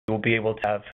will be able to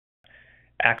have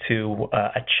access to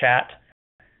a chat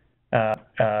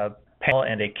panel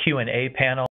and a Q&A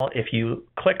panel. If you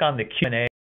click on the Q&A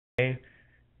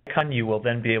icon, you will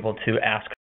then be able to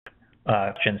ask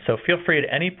questions. So feel free at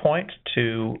any point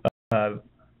to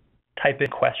type in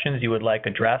questions you would like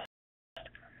addressed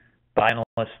by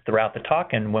analysts throughout the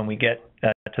talk, and when we get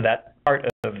to that part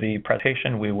of the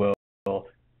presentation, we will be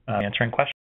answering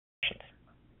questions.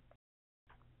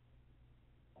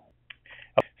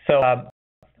 So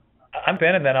I'm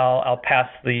Ben, and then I'll pass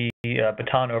the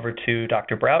baton over to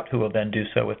Dr. Brout, who will then do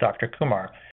so with Dr.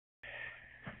 Kumar.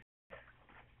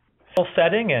 Full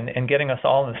setting and getting us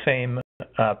all on the same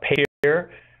page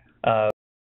here,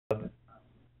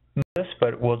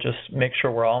 but we'll just make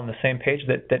sure we're all on the same page,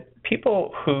 that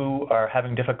people who are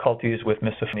having difficulties with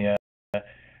misophonia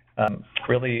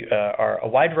really are a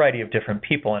wide variety of different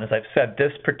people. And as I've said,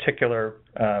 this particular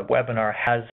webinar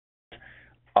has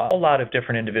a lot of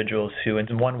different individuals who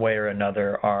in one way or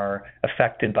another are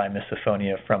affected by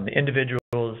misophonia, from the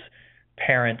individuals,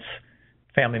 parents,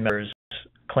 family members,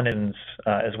 clinicians,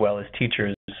 as well as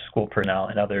teachers, school personnel,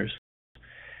 and others.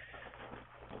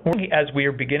 As we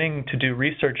are beginning to do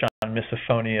research on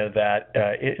misophonia, that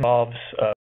it involves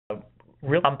a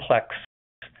real complex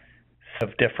of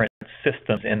different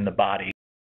systems in the body.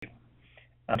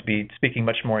 I'll be speaking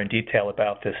much more in detail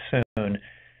about this soon.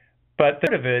 But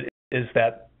part of it is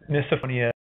that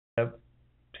misophonia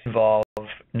involves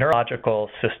neurological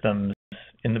systems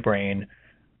in the brain,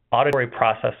 auditory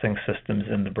processing systems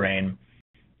in the brain,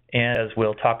 and as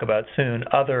we'll talk about soon,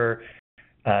 other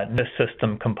nervous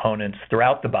system components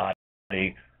throughout the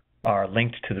body are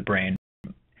linked to the brain.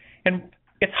 And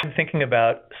it's thinking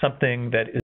about something that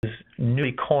is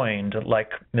newly coined, like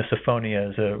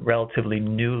misophonia is a relatively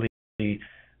newly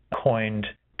coined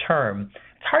term.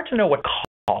 It's hard to know what to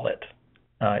call it.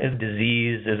 Is it a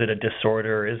disease? Is it a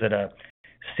disorder? Is it a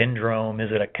syndrome?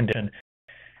 Is it a condition?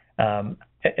 At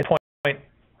this point,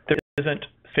 there isn't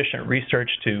sufficient research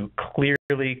to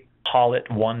clearly call it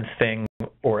one thing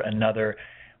or another.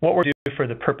 What we're doing for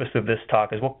the purpose of this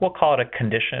talk is we'll call it a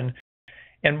condition.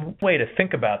 And one way to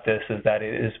think about this is that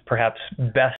it is perhaps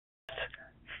best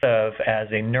of as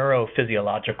a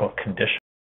neurophysiological condition.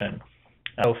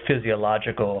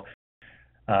 Physiological,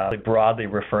 broadly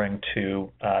referring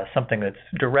to something that's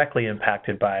directly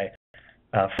impacted by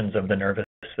functions of the nervous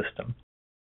system.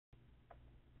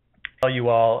 I'll tell you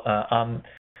all on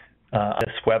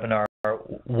this webinar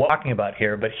what we're talking about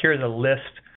here, but here's a list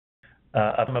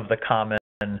of some of the common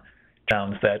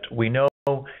sounds that we know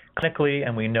clinically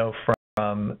and we know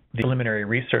from the preliminary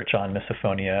research on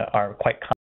misophonia are quite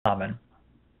common.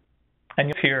 And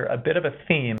you'll hear a bit of a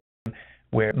theme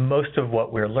where most of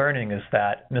what we're learning is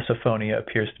that misophonia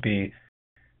appears to be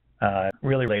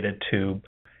really related to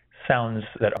sounds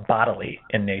that are bodily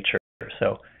in nature.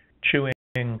 So chewing,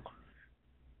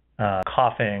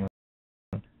 coughing,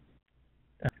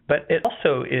 but it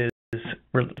also is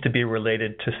to be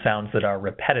related to sounds that are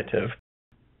repetitive.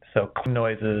 So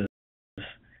noises,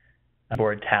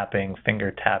 board tapping,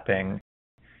 finger tapping.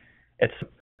 It's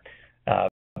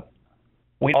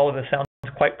all of the sounds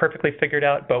quite perfectly figured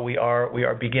out, but we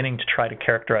are beginning to try to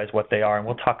characterize what they are, and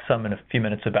we'll talk some in a few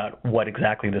minutes about what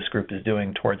exactly this group is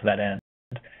doing towards that end.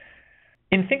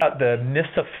 In thinking about the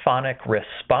misophonic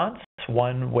response,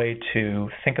 one way to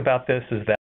think about this is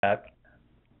that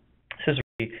this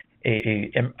is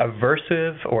an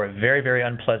aversive or a very, very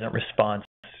unpleasant response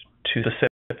to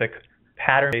specific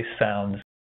pattern-based sounds,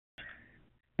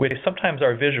 which sometimes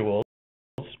are visuals,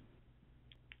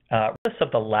 regardless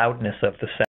of the loudness of the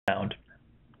sound.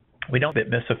 We don't think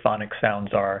that misophonic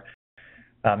sounds are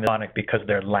misophonic because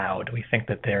they're loud. We think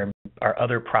that there are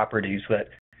other properties that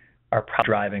are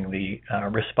driving the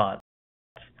response.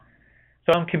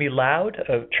 Sound can be loud,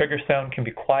 a trigger sound can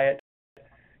be quiet.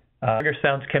 Trigger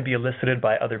sounds can be elicited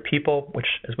by other people, which,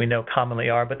 as we know, commonly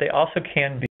are, but they also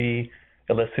can be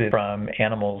elicited from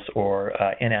animals or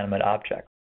inanimate objects.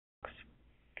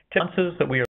 Responses that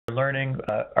we are learning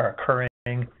are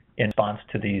occurring in response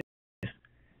to these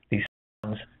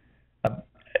sounds.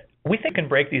 We think we can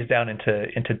break these down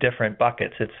into different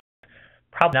buckets. It's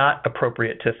probably not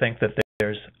appropriate to think that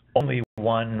there's only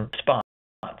one response.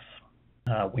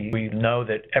 We know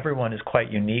that everyone is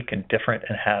quite unique and different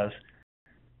and has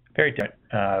very different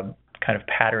kind of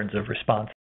patterns of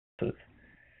responses.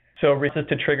 So responses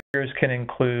to triggers can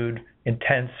include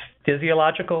intense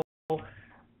physiological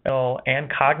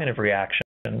and cognitive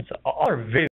reactions. All are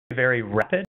very, very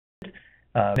rapid.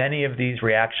 Many of these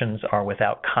reactions are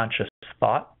without conscious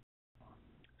thought.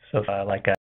 So like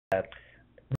a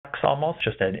reflex almost,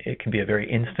 it can be a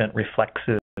very instant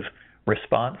reflexive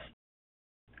response.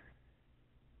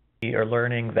 are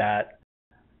learning that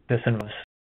this involves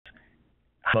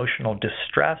emotional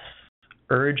distress,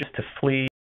 urges to flee,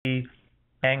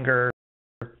 anger,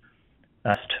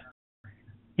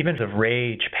 even of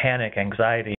rage, panic,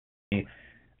 anxiety,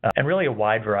 and really a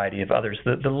wide variety of others.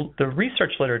 The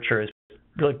research literature is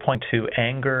really pointing to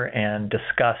anger and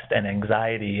disgust and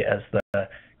anxiety as the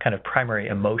kind of primary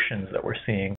emotions that we're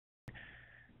seeing,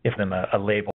 give them a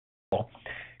label.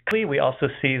 Clearly, we also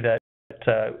see that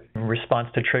in response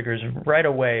to triggers, right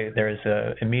away there's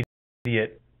an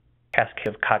immediate cascade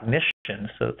of cognition,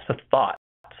 so it's the thoughts,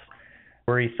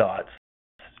 worry thoughts,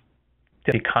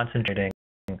 concentrating,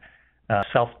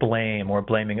 self-blame or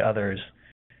blaming others,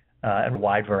 and a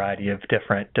wide variety of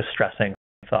different distressing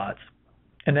thoughts.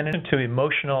 And then into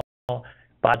emotional,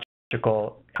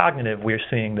 biological, cognitive, we're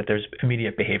seeing that there's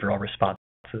immediate behavioral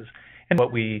responses. And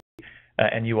what we,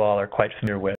 and you all are quite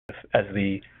familiar with as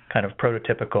the kind of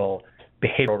prototypical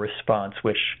behavioral response,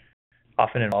 which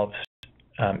often involves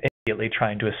immediately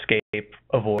trying to escape,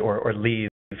 avoid, or leave,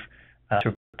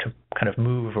 to kind of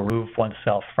move or remove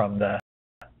oneself from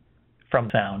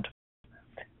sound.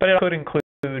 But it could include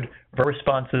verbal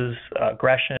responses,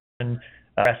 aggression,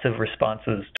 aggressive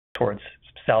responses towards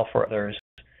self or others,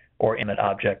 or inanimate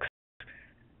objects.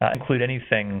 Include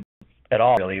anything at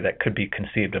all, really, that could be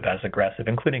conceived of as aggressive,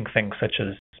 including things such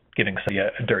as giving somebody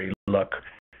a dirty look,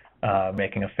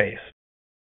 making a face.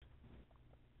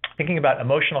 Thinking about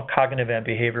emotional, cognitive, and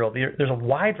behavioral, there's a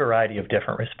wide variety of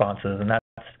different responses, and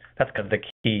that's kind of the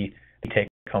key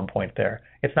take-home point there.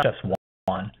 It's not just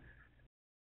one.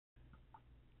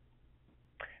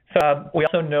 So we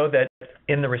also know that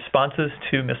in the responses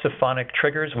to misophonic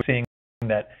triggers, we're seeing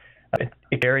that it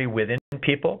vary within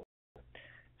people.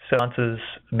 So responses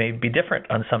may be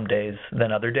different on some days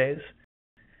than other days.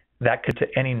 That could be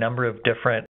any number of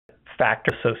different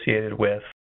factors associated with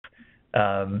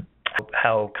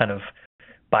how kind of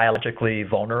biologically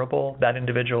vulnerable that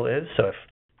individual is. So if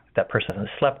that person hasn't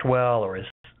slept well or is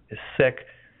sick,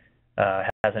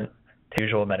 hasn't taken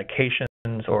usual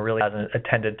medications, or really hasn't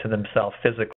attended to themselves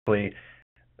physically,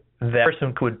 that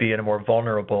person could be in a more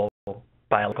vulnerable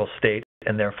biological state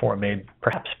and therefore may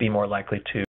perhaps be more likely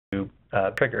to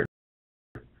triggered.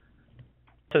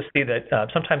 So see that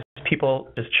sometimes people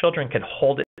as children can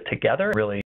hold it together,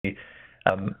 really,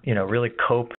 really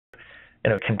cope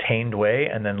in a contained way,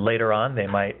 and then later on they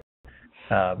might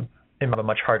have a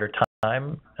much harder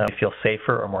time, feel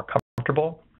safer or more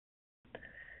comfortable.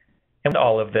 And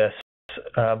all of this,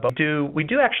 but we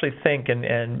do actually think,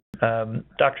 and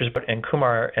Drs. Brout and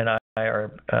Kumar and I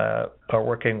are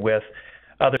working with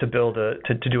others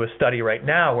to do a study right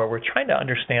now where we're trying to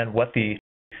understand what the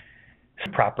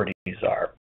properties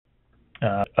are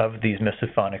of these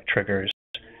misophonic triggers.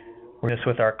 We're doing this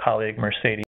with our colleague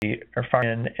Mercedes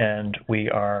Erfarian, and we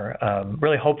are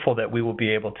really hopeful that we will be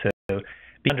able to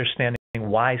be understanding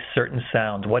why certain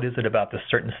sounds, what is it about the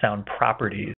certain sound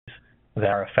properties that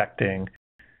are affecting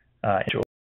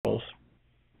individuals.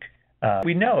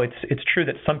 We know it's true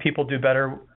that some people do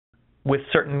better with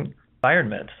certain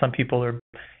environments. Some people are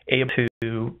able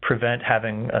to prevent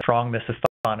having a strong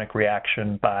misophonic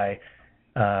reaction by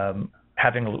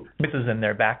having noises in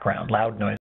their background, loud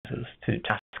noises, to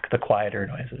task the quieter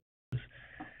noises.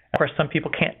 Of course, some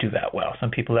people can't do that well.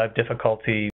 Some people have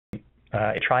difficulty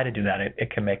try to do that.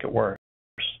 It can make it worse.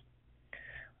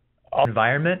 The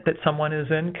environment that someone is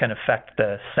in can affect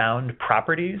the sound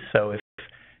properties. So if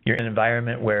you're in an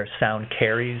environment where sound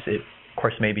carries, it of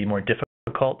course may be more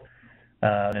difficult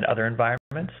than other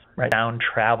environments. Right? Sound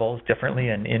travels differently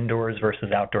in indoors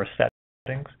versus outdoor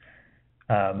settings.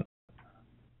 And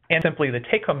simply the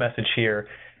take-home message here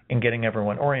in getting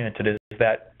everyone oriented is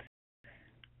that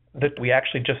we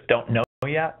actually just don't know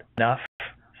yet enough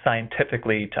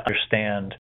scientifically to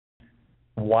understand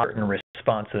why certain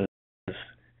responses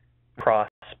across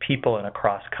people and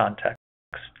across contexts.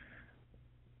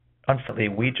 Unfortunately,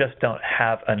 we just don't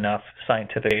have enough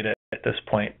scientific data at this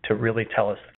point to really tell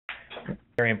us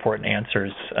very important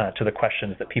answers to the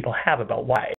questions that people have about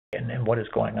why and what is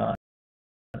going on.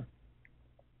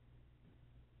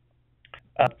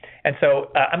 And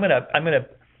so I'm gonna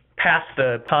pass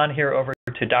the baton here over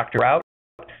to Dr. Brout,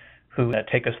 who will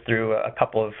take us through a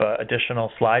couple of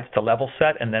additional slides to level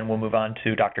set, and then we'll move on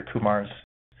to Dr. Kumar's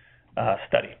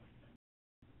study.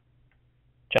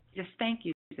 Yes, thank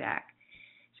you, Zach.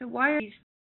 So why are these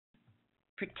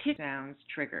particular sounds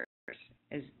triggers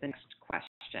is the next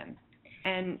question.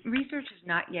 And research has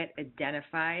not yet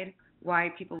identified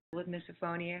why people with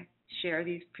misophonia share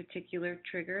these particular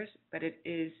triggers, but it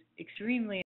is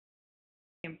extremely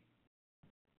important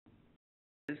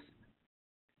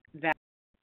that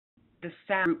the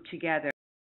sound group together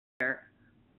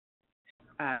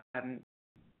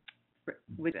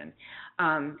within.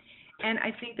 And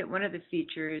I think that one of the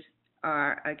features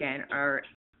are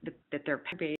that they're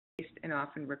based and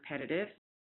often repetitive.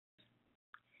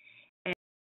 And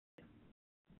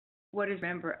what is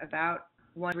remember about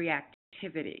one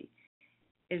reactivity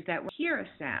is that when we hear a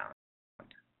sound,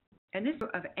 and this is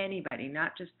of anybody,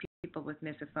 not just people with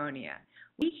misophonia,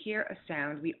 we hear a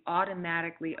sound, we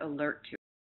automatically alert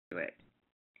to it.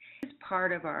 This is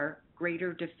part of our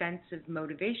greater defensive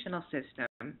motivational system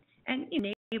and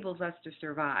enables us to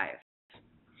survive.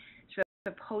 So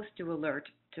it's supposed to alert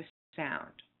to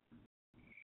sound.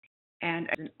 And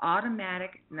it's an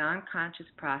automatic, non-conscious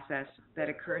process that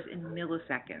occurs in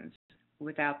milliseconds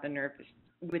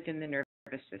within the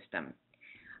nervous system.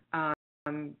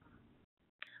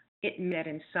 It meant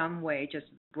in some way, just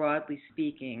broadly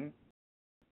speaking,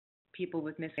 people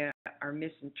with misophonia are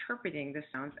misinterpreting the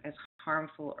sounds as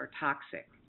harmful or toxic.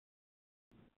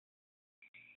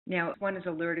 Now, if one is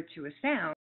alerted to a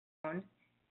sound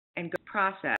and goes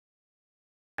process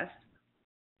that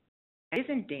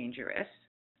isn't dangerous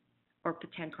or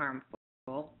potentially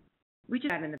harmful, we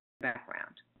just add in the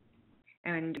background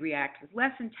and react with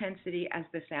less intensity as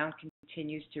the sound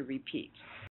continues to repeat.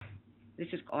 This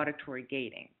is auditory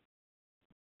gating.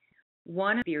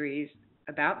 One of the theories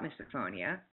about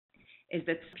misophonia is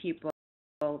that people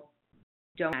don't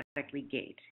automatically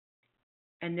gate,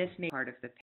 and this may be part of the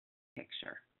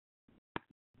picture.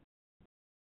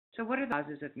 So what are the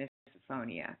causes of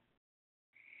misophonia?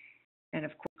 And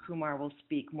of course, Kumar will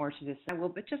speak more to this.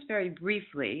 But just very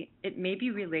briefly, it may be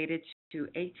related to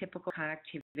atypical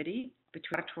connectivity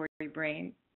between auditory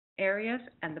brain areas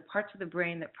and the parts of the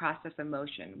brain that process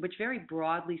emotion, which very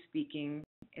broadly speaking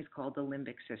is called the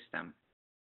limbic system.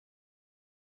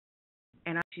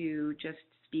 And I'm to just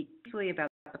speak briefly about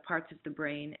the parts of the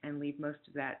brain and leave most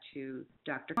of that to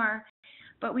Dr. Kumar.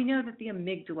 But we know that the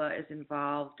amygdala is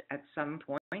involved at some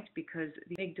point because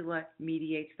the amygdala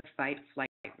mediates the fight-flight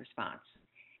response.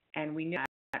 And we know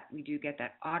that we do get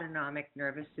that autonomic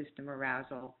nervous system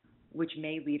arousal, which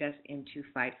may lead us into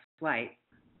fight-flight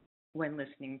when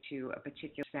listening to a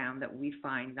particular sound that we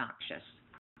find noxious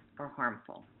or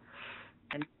harmful.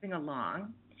 And moving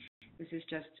along, this is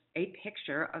just a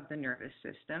picture of the nervous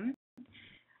system.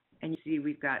 And you see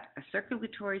we've got a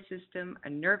circulatory system, a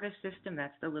nervous system,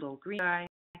 that's the little green guy,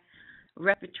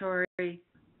 respiratory,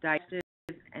 digestive,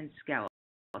 and skeletal.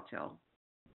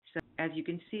 So as you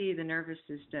can see, the nervous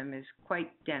system is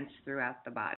quite dense throughout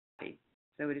the body.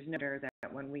 So it is no wonder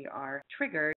that when we are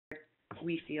triggered,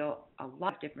 we feel a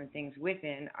lot of different things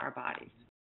within our bodies.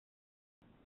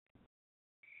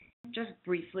 Just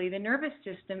briefly, the nervous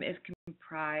system is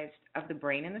comprised of the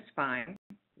brain and the spine.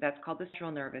 That's called the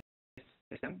central nervous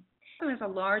system. And there's a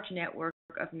large network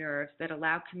of nerves that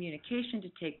allow communication to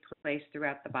take place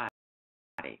throughout the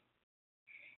body.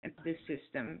 And this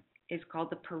system is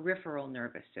called the peripheral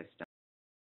nervous system.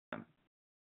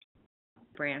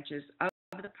 Branches of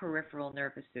the peripheral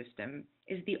nervous system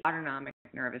is the autonomic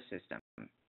nervous system.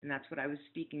 And that's what I was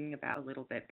speaking about a little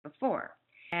bit before.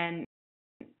 And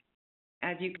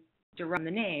as you can derive from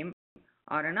the name,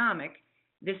 autonomic,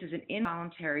 this is an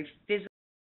involuntary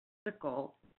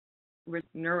physical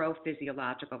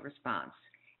neurophysiological response.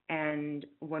 And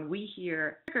when we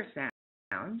hear trigger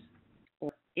sounds,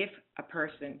 or if a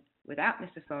person without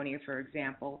misophonia, for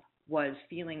example, was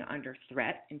feeling under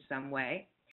threat in some way,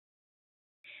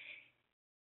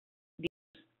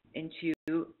 into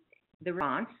the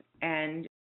response, and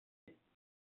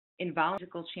involuntary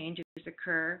changes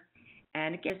occur,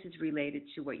 and again, this is related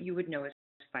to what you would know as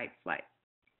fight-flight.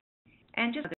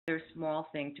 And just another small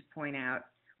thing to point out,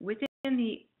 within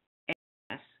the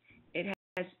AS, it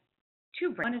has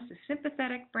two branches. One is the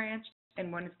sympathetic branch, and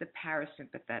one is the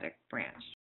parasympathetic branch.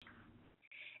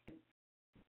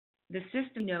 The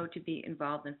system known to be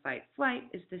involved in fight-flight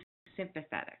is the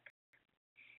sympathetic.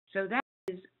 So that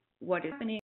is what is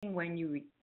happening when you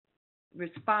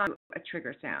respond to a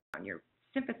trigger sound. Your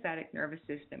sympathetic nervous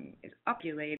system is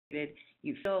upregulated.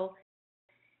 You feel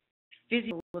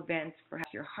physical events, perhaps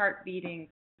your heart beating,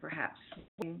 perhaps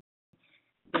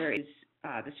there is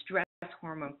the stress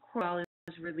hormone cortisol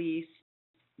is released,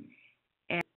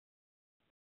 and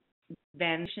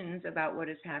then questions about what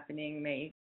is happening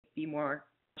may be more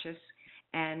conscious,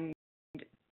 and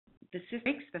the system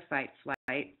that makes the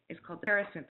fight-flight is called the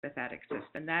parasympathetic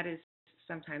system. That is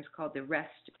sometimes called the rest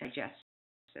and digest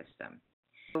system.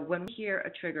 So when we hear a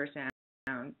trigger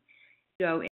sound, we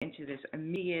go into this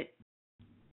immediate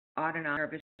autonomic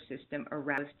nervous system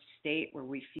aroused state where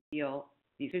we feel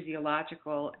these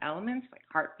physiological elements like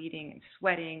heart beating and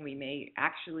sweating. We may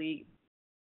actually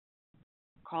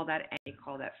call that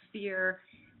fear,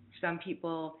 Some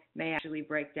people may actually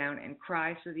break down and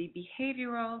cry. So the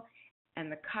behavioral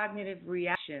and the cognitive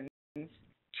reactions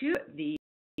to the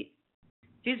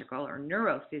physical or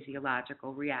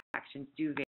neurophysiological reactions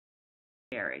do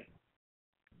vary.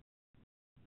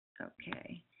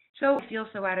 Okay. So I feel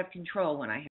so out of control when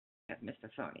I have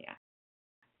misophonia.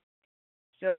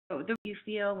 So the way you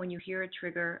feel when you hear a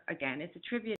trigger, again, it's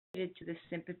attributed to the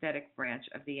sympathetic branch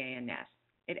of the ANS.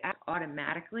 It acts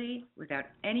automatically without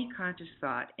any conscious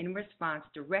thought in response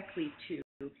directly to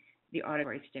the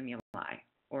auditory stimuli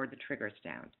or the trigger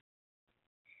sound.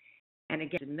 And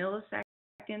again, in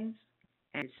milliseconds,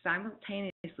 and it's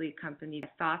simultaneously accompanied by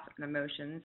thoughts and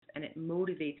emotions, and it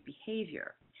motivates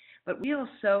behavior. But we feel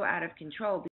so out of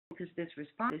control because this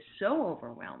response is so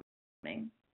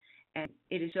overwhelming, and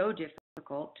it is so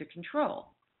difficult to control.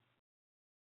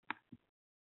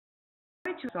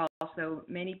 Also,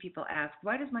 many people ask,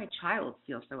 why does my child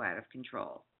feel so out of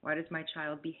control? Why does my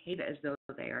child behave as though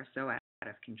they are so out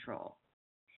of control?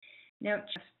 Now,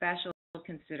 special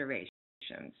considerations.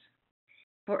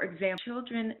 For example,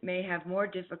 children may have more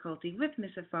difficulty with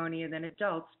misophonia than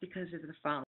adults because of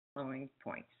the following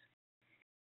points.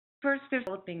 First, they're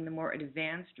developing the more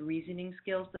advanced reasoning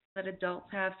skills that adults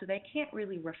have, so they can't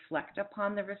really reflect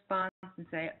upon the response and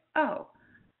say, oh,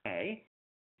 okay,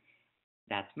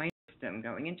 that's my system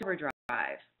going into overdrive.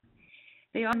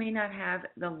 They also may not have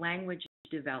the language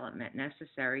development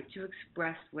necessary to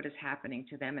express what is happening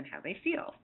to them and how they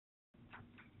feel.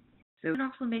 So they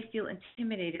also may feel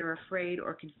intimidated or afraid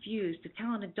or confused to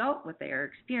tell an adult what they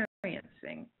are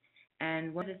experiencing.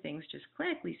 And one of the things, just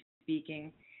clinically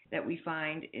speaking, that we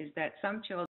find is that some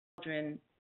children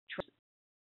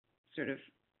sort of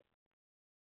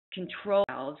control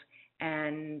themselves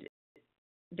and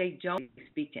they don't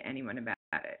speak to anyone about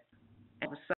it. And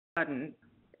all of a sudden,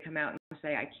 they come out and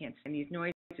say, I can't stand these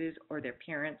noises, or their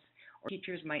parents or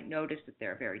teachers might notice that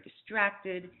they're very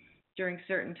distracted during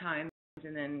certain times,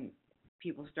 and then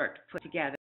people start to put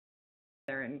together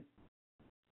and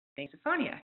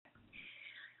misophonia.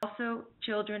 Also,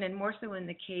 children, and more so in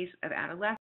the case of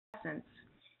adolescents,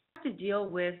 have to deal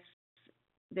with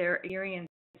their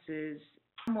experiences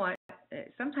somewhat,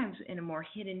 sometimes in a more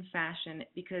hidden fashion,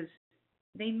 because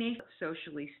they may feel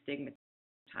socially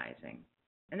stigmatizing.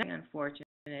 And that's unfortunate,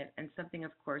 and something,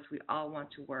 of course, we all want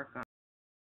to work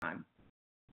on.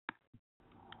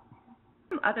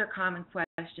 Some other common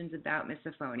questions about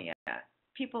misophonia.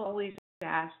 People always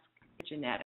ask,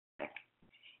 genetic?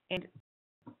 And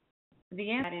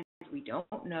the answer is we don't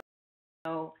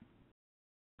know.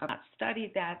 I've not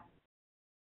studied that.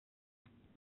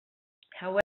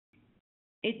 However,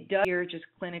 it does appear, just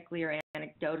clinically or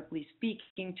anecdotally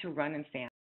speaking, to run in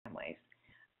families.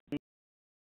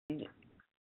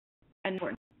 And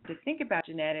important to think about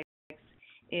genetics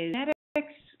is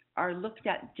genetics are looked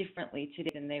at differently today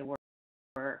than they were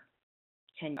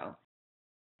 10 years ago,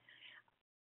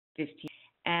 15.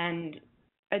 And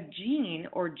a gene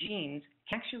or genes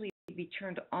can actually be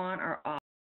turned on or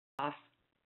off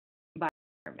by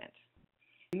environment.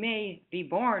 You may be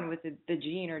born with the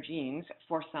gene or genes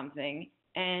for something,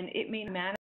 and it may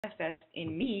manifest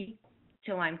in me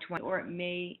till I'm 20, or it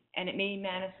may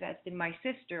manifest in my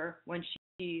sister when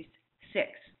she's 6.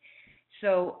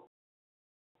 So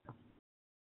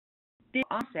this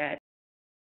onset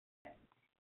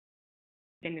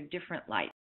in a different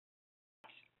light.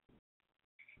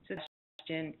 So the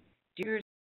question,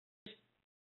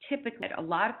 typically, a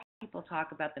lot of people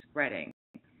talk about the spreading.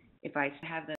 If I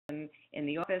have them in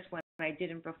the office when I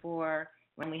didn't before,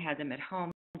 when we had them at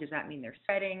home, does that mean they're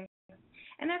spreading?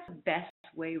 And that's the best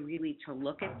way really to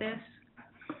look at this.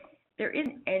 There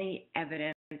isn't any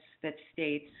evidence that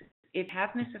states if you have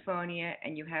misophonia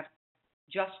and you have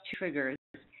just 2 triggers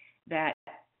that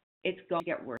it's going to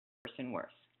get worse and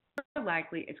worse. More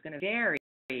likely it's going to vary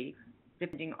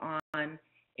depending on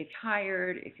if you're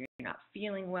tired, if you're not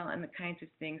feeling well, and the kinds of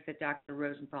things that Dr.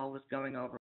 Rosenthal was going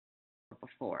over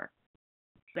before.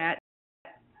 That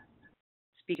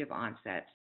speaks of onset.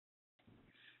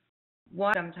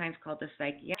 One sometimes called a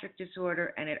psychiatric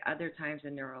disorder, and at other times a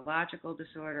neurological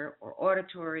disorder or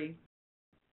auditory.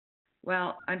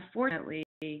 Well, unfortunately,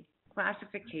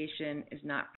 classification is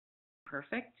not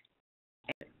perfect.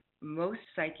 And most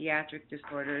psychiatric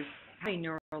disorders have a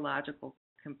neurological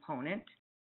component,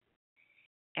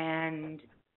 and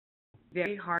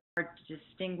very hard to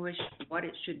distinguish what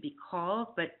it should be called,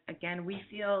 but again, we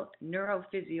feel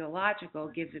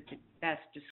neurophysiological gives it the best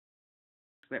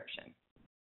description.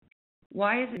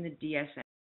 Why is it in the DSM,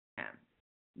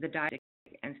 the Diagnostic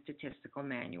and Statistical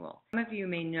Manual? Some of you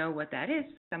may know what that is,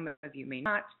 some of you may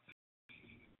not.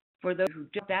 For those who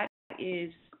don't, that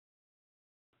is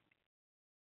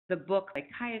the book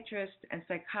psychiatrists and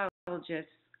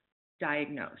psychologists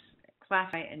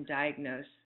classify and diagnose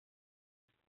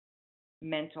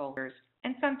mental disorders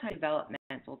and sometimes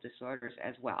developmental disorders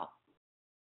as well.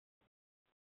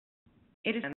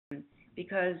 It is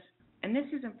because, and this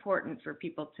is important for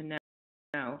people to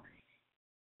know,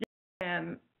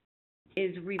 this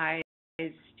is revised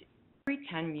every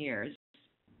 10 years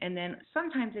and then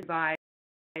sometimes advised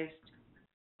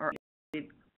or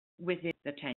within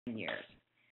the 10 years.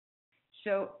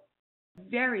 So,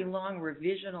 very long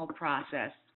revisional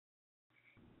process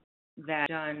that's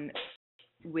done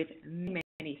with many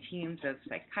teams of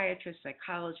psychiatrists,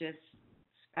 psychologists,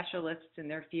 specialists in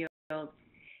their field,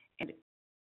 and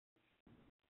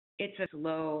it's a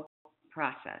slow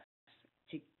process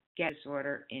to get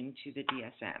disorder into the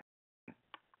DSM.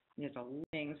 There's a lot of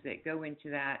things that go into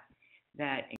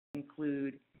that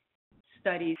include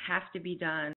studies have to be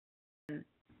done,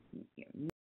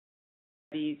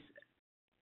 studies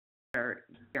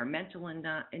are mental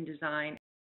in design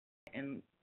and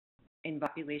in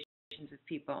populations of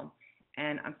people,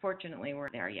 and unfortunately we're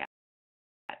there yet.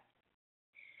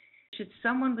 Should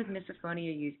someone with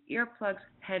misophonia use earplugs,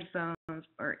 headphones,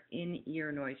 or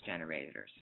in-ear noise generators?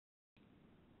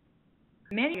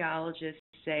 Many audiologists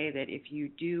say that if you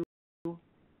do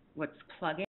what's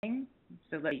plugging,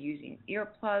 so like using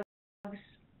earplugs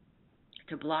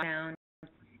to block sound,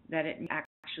 that it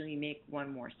actually make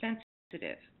one more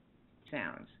sensitive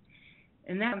sounds.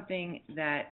 And that's something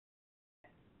that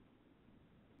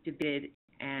debated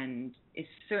and is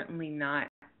certainly not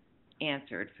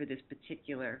answered for this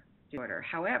particular disorder.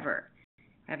 However,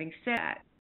 having said that,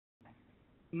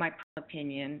 my personal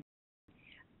opinion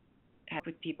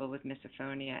with people with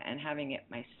misophonia and having it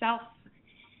myself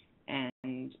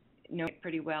and know it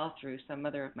pretty well through some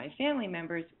other of my family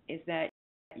members is that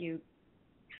you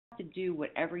have to do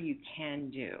whatever you can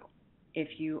do if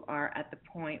you are at the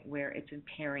point where it's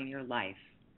impairing your life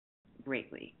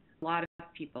greatly. A lot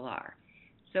of people are.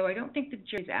 So I don't think the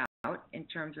jury's out in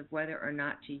terms of whether or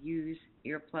not to use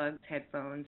earplugs,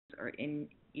 headphones, or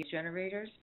in-ear generators,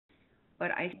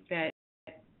 but I think that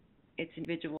it's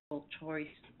individual choice,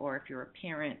 or if you're a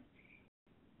parent,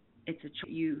 it's a choice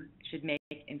you should make,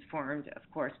 informed, of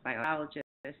course, by audiologists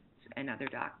and other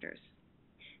doctors.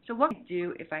 So what can I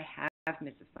do if I have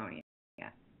misophonia?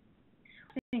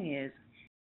 The thing is,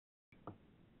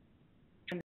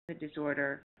 the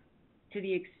disorder, to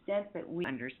the extent that we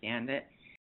understand it,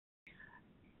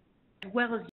 as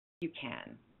well as you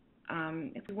can.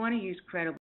 If we want to use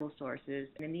credible sources,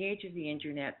 and in the age of the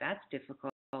internet, that's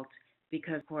difficult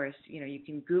because, of course, you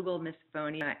can Google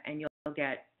misophonia and you'll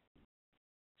get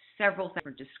several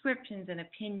different descriptions and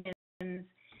opinions, and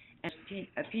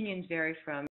opinions vary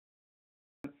from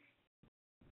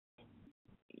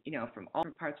all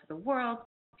different parts of the world,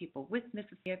 people with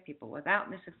misophonia, people without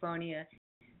misophonia,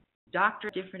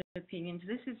 doctors, different opinions.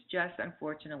 This is just,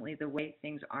 unfortunately, the way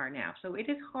things are now. So it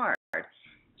is hard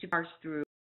to parse through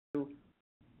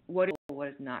what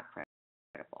is not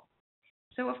credible.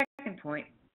 So a second point,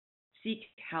 seek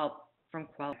help from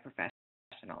qualified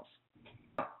professionals.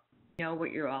 Know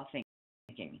what you're all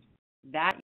thinking.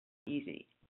 That's easy.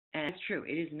 And it's true,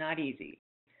 it is not easy.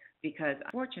 Because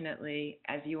unfortunately,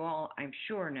 as you all, I'm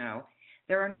sure, know,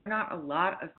 there are not a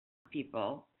lot of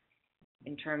people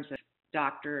in terms of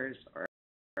doctors or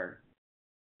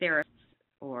therapists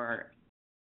or,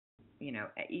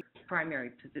 a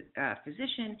primary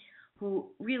physician who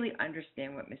really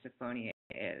understand what misophonia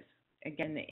is.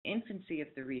 Again, the infancy of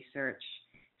the research,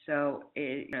 so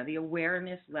the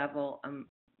awareness level,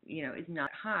 is not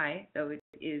high, though it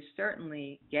is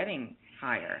certainly getting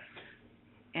higher.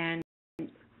 And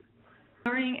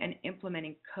learning and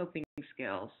implementing coping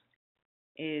skills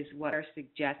is what we're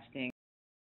suggesting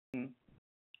in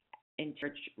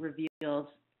research reveals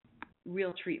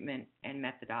real treatment and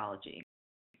methodology.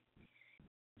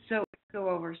 So let's go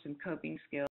over some coping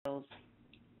skills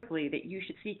quickly that you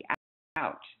should seek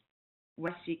out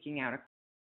when seeking out a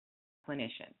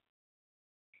clinician.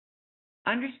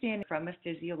 Understanding from a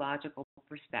physiological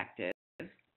perspective. So,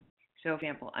 for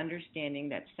example, understanding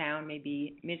that sound may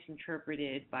be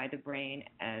misinterpreted by the brain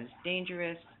as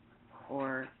dangerous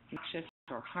or noxious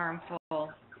or harmful.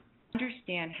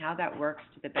 Understand how that works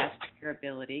to the best of your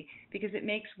ability, because it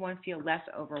makes one feel less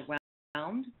overwhelmed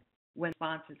when the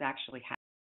response is actually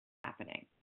happening.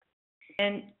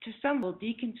 And to some, we'll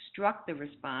deconstruct the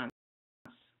response,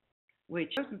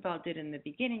 which Rosenthal did in the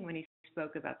beginning when he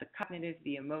spoke about the cognitive,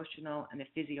 the emotional, and the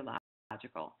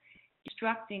physiological.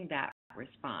 Deconstructing that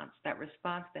response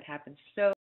that happens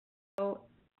so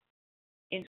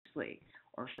instantly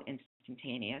or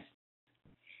instantaneous.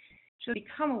 So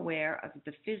become aware of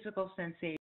the physical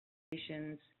sensations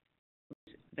situations,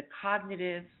 the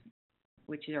cognitive,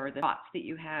 which are the thoughts that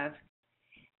you have,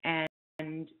 and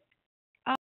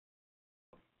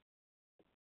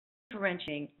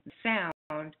differentiating the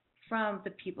sound from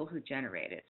the people who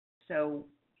generate it. So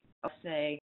I'll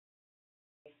say,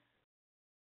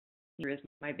 here is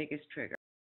my biggest trigger.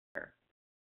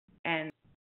 And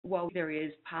while there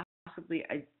is possibly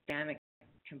a dynamic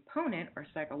component or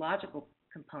psychological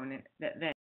component that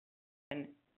then on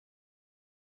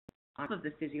top of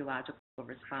the physiological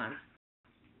response,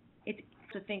 it's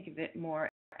to think of it more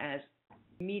as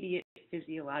immediate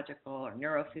physiological or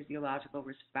neurophysiological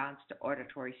response to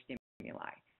auditory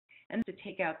stimuli, and to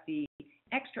take out the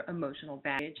extra emotional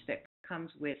baggage that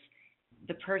comes with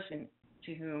the person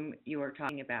to whom you are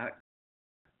talking about,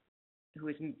 who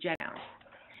is sound.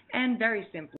 And very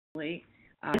simply,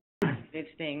 positive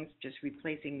things, just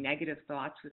replacing negative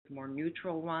thoughts with more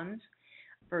neutral ones.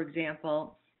 For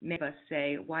example, many of us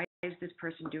say, why is this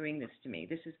person doing this to me?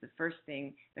 This is the first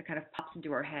thing that kind of pops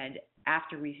into our head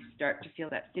after we start to feel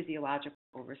that physiological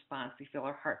response. We feel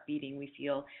our heart beating, we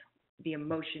feel the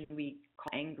emotion we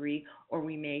call angry, or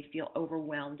we may feel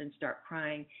overwhelmed and start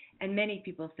crying. And many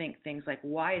people think things like,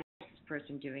 why is this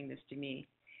person doing this to me?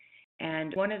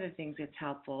 And one of the things that's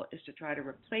helpful is to try to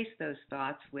replace those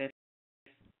thoughts with,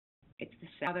 it's the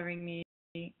sound bothering me,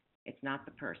 it's not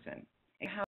the person. It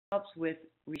helps with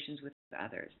relations with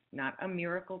others, not a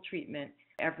miracle treatment.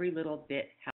 Every little bit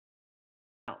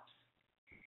helps.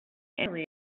 And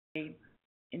in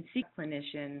seeing a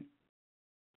clinician,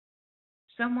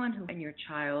 someone who and your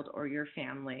child or your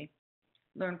family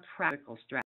learn practical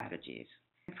strategies.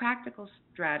 And practical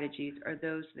strategies are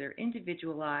those that are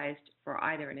individualized for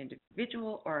either an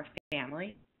individual or a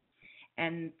family.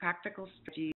 And practical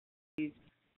strategies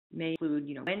may include,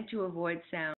 when to avoid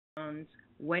sounds,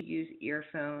 when to use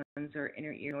earphones or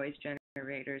inner ear noise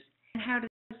generators, and how to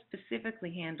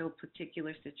specifically handle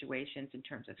particular situations in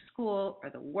terms of school or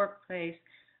the workplace.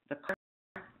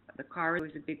 The car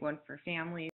is a big one for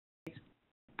families,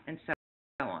 and so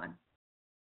on.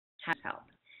 Has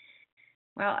helped.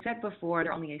 Well, I said before,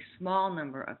 there are only a small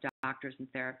number of doctors and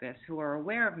therapists who are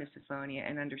aware of misophonia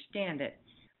and understand it,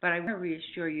 but I want to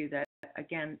reassure you that,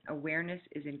 again, awareness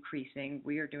is increasing.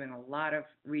 We are doing a lot of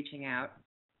reaching out,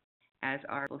 as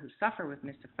are people who suffer with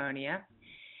misophonia.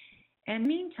 And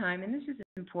meantime, and this is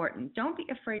important, don't be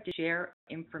afraid to share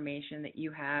information that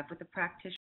you have with a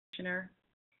practitioner.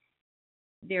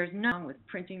 There's nothing wrong with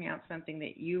printing out something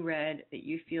that you read that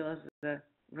you feel is a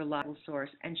reliable source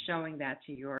and showing that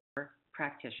to your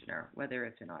practitioner, whether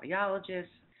it's an audiologist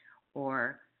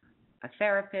or a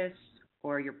therapist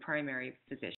or your primary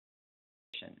physician.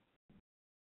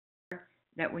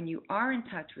 That when you are in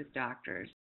touch with doctors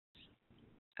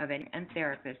and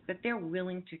therapists, that they're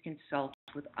willing to consult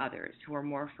with others who are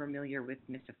more familiar with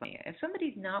misophonia. If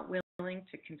somebody's not willing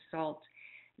to consult,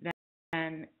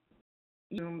 then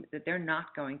you assume that they're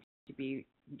not going to be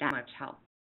that much help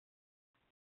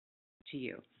to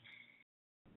you.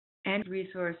 And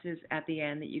resources at the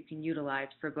end that you can utilize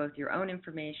for both your own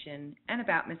information and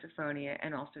about misophonia,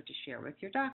 and also to share with your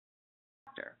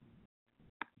doctor.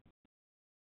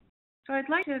 So I'd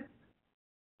like to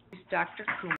introduce Dr.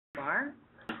 Kumar.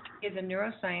 He is a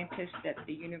neuroscientist at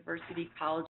the University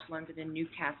College London and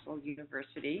Newcastle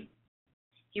University.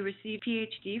 He received a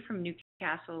PhD from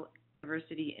Newcastle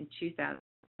University in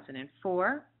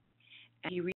 2004,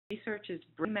 and he researches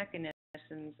brain mechanisms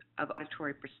of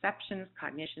auditory perceptions,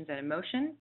 cognitions, and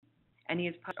emotion, and he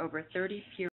has published over 30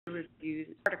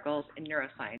 peer-reviewed articles in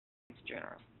neuroscience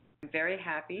journals. I'm very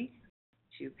happy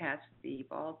to pass the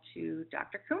ball to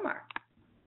Dr. Kumar.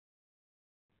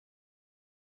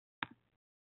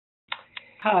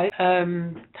 Hi,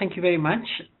 thank you very much.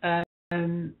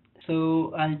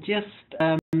 So I'll just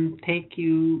take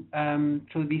you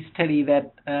through the study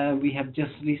that we have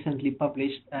just recently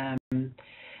published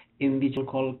in the journal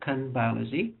called Current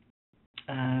Biology.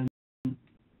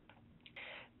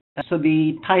 So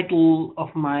the title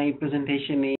of my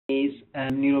presentation is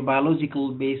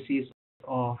Neurobiological Basis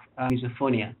of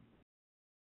Misophonia.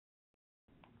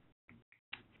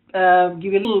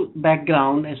 Give a little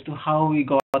background as to how we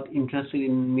got interested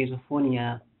in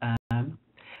misophonia.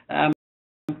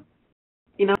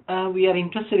 We are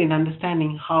interested in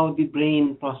understanding how the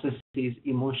brain processes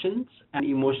emotions, and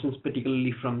emotions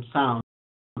particularly from sounds.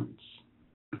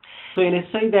 So in a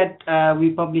study that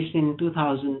we published in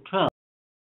 2012,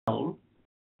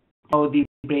 how the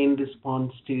brain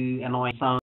responds to annoying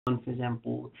sounds, for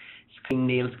example, scratching,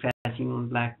 nail scratching on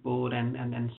blackboard,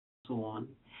 and so on.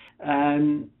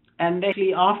 And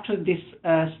actually, after this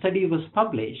study was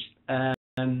published,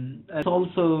 it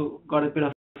also got a bit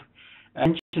of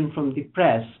attention from the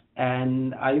press,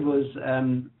 and I was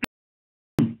a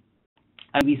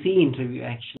BBC interview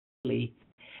actually.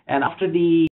 And after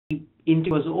the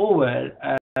interview was over,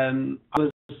 I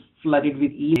was flooded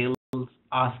with emails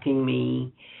asking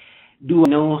me, do I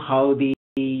know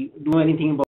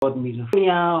anything about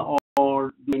misophonia,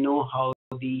 or do I know how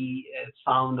the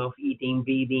sound of eating,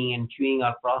 breathing, and chewing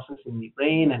are processed in the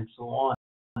brain, and so on.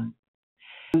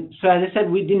 So as I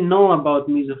said, we didn't know about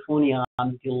misophonia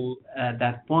until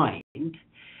that point. And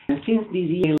since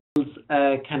these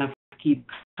emails kind of keep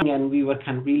coming, and we were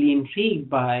kind of really intrigued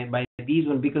by these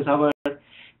ones, because our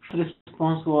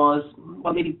response was,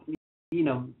 well, maybe, we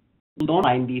don't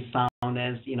find these sound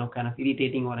as, kind of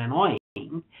irritating or annoying.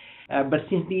 But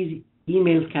since these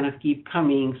emails kind of keep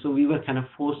coming, so we were kind of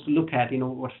forced to look at,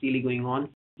 what's really going on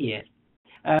here.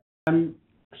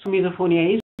 So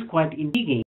misophonia is quite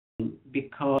intriguing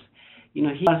because,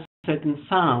 here are certain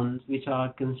sounds which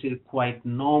are considered quite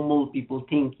normal. People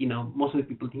think, most of the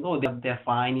people think, oh, they're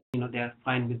fine, they're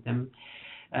fine with them.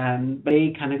 But they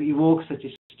kind of evoke such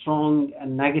a strong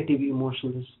and negative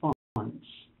emotional response.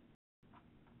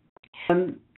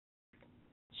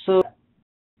 So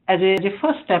as a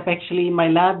first step, actually, my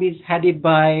lab is headed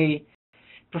by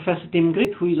Professor Tim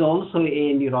Griffith, who is also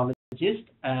a neurologist.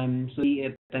 So he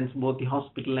attends both the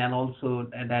hospital and also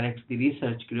directs the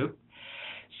research group.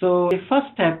 So the first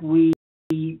step, we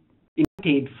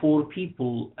invited 4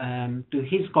 people to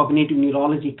his cognitive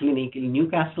neurology clinic in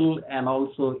Newcastle and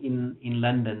also in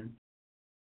London.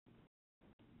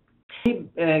 He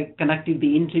conducted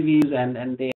the interviews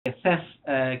and they assessed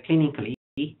clinically,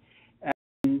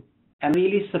 and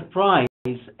really surprised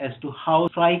as to how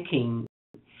striking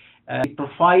the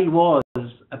profile was,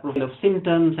 a profile of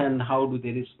symptoms and how do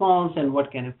they respond and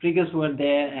what kind of triggers were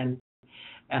there and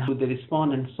how do they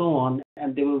respond and so on.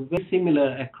 And they were very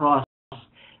similar across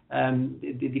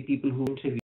the people who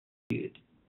interviewed.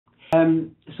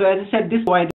 So as I said, this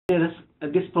provided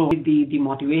the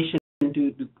motivation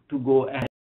to go ahead.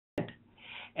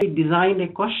 And we designed a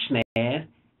questionnaire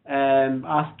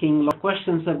asking a lot of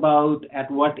questions about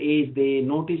at what age they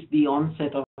noticed the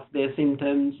onset of their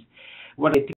symptoms,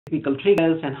 what are typical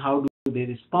triggers, and how do they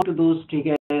respond to those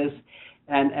triggers,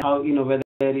 and how, whether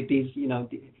it is,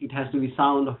 it has to be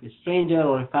sound of a stranger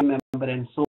or a family member, and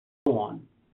so on.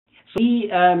 So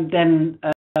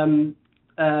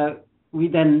we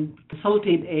then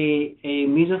consulted a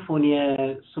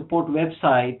misophonia support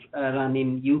website run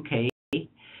in UK,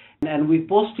 and we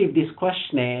posted this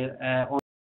questionnaire on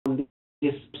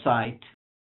this site.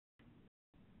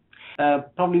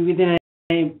 Probably within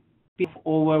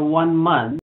over 1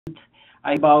 month,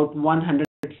 about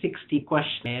 160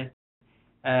 questionnaires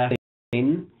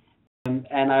in,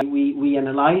 and we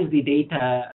analyzed the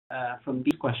data from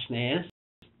these questionnaires.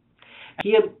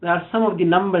 Here are some of the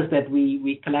numbers that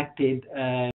we collected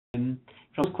from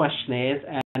questionnaires,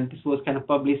 and this was kind of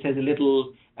published as a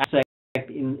little abstract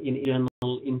in a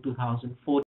journal in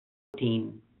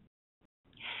 2014.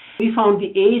 We found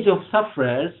the age of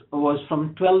sufferers was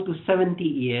from 12 to 70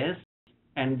 years,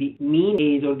 and the mean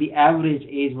age or the average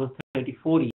age was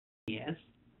 34 years.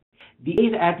 The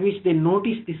age at which they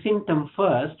noticed the symptom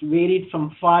first varied from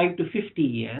 5 to 50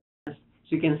 years. So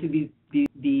you can see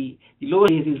the lower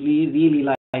age is really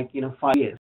like 5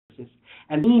 years,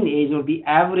 and mean age or the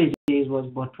average age was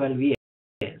about 12 years.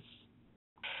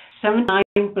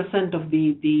 79% of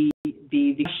the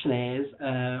questionnaires,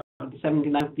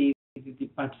 79% of the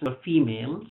participants were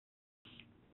females.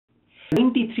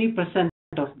 93%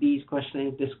 of these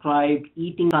questionnaires described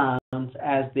eating sounds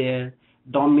as their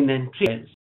dominant triggers.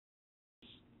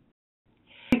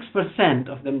 6%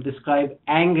 of them described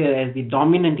anger as the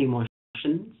dominant emotions.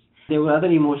 There were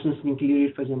other emotions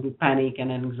included, for example, panic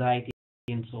and anxiety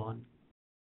and so on.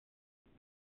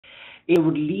 It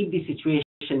would leave the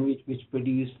situation which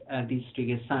produced these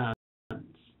trigger sounds.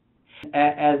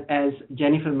 As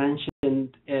Jennifer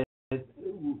mentioned,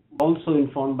 also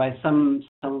informed by some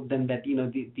of them that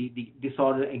the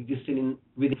disorder existed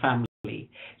within family.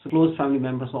 So close family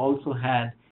members also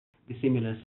had the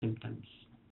similar symptoms.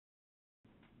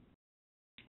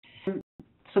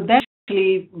 So that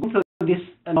actually went through this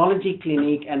neurology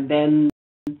clinic and then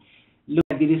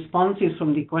looked at the responses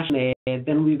from the questionnaire.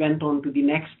 Then we went on to the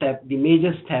next step, the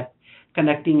major step,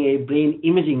 conducting a brain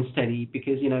imaging study,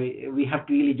 because we have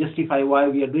to really justify why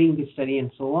we are doing this study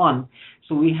and so on.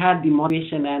 So we had the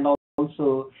motivation, and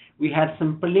also we had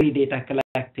some preliminary data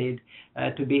collected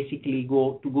to basically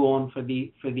go on for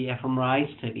the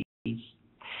fMRI studies.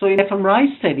 So in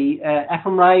fMRI study,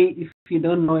 fMRI, if you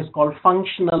don't know, is called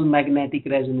functional magnetic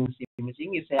resonance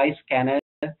imaging. It's an eye scanner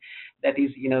that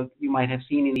is, you might have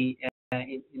seen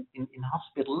in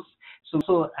hospitals.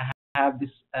 So have this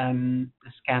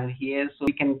scanner here, so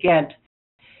we can get.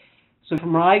 So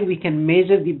fMRI, we can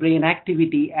measure the brain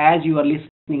activity as you are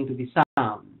listening to the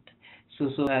sound. So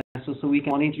we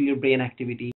can monitor your brain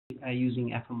activity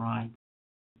using fMRI.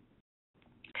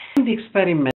 In the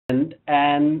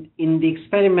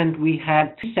experiment, we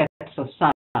had 3 sets of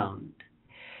sound.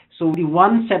 So the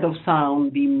one set of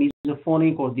sound, the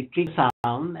misophonic or the trigger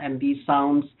sound, and these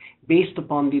sounds based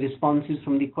upon the responses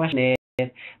from the questionnaire,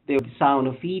 there was the sound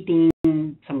of eating,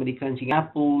 somebody crunching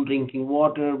apple, drinking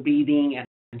water, breathing,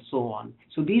 and so on.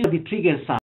 So these are the trigger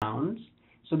sounds.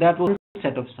 So that was one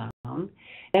set of sound.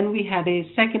 Then we had a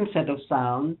second set of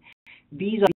sound.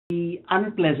 These are the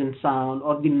unpleasant sound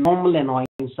or the normal annoying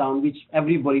sound, which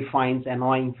everybody finds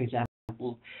annoying, for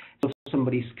example. So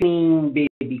somebody screaming,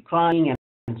 baby crying,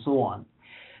 and so on.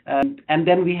 And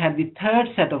then we had the third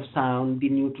set of sound, the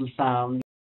neutral sound,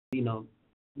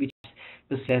 which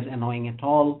was less annoying at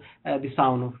all, the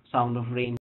sound of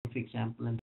rain, for example,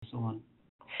 and so on.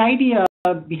 The idea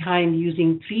behind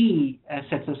using 3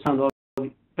 sets of sound, or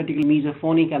particularly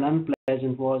misophonic and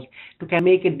unpleasant, was to kind of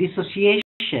make a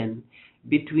dissociation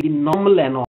between normal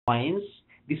annoyance,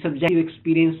 the subjective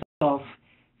experience of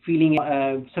feeling,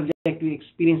 subjective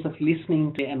experience of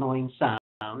listening to annoying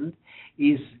sound,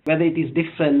 is whether it is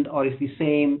different or is the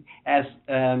same as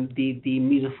the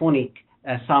misophonic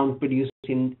sound produced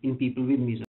in people with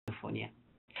misophonia.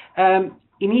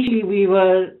 Initially, we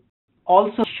were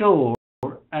also sure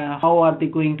how are they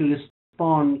going to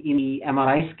respond in the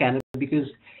MRI scanner, because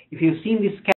if you've seen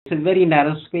this scan, it's a very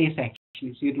narrow space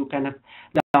actually, so you do kind of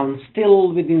down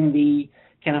still within the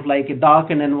kind of like a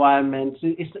darkened environment.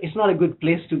 So it's not a good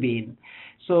place to be in.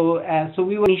 So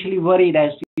we were initially worried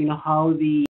as to how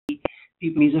the people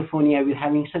with misophonia with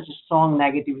having such a strong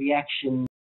negative reaction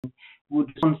would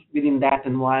respond within that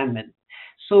environment.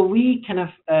 So we kind of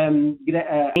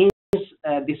arranged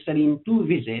this study in 2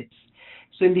 visits.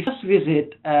 So in the first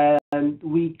visit,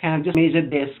 we kind of just measured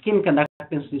their skin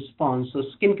conductance response. So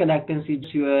skin conductance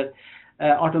is your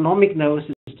autonomic nervous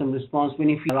system response. When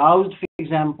if you're aroused, for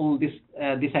example, this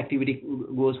activity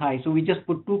goes high. So we just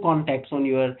put 2 contacts on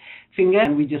your finger,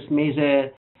 and we just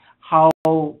measure how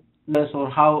nervous or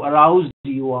how aroused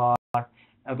you are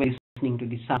when listening to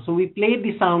the sound. So we played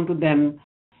the sound to them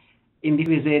in the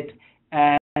visit,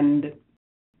 and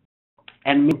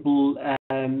multiple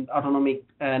autonomic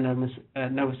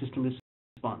nervous system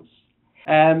response.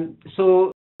 And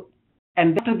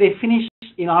after they finished,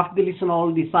 after they listen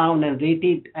all the sound and rate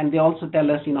it, and they also tell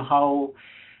us, how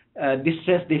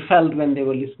distressed they felt when they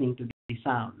were listening to the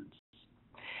sounds.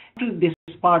 After this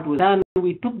part was done,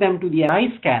 we took them to the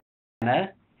MRI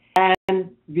scanner,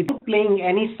 and without playing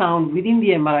any sound within the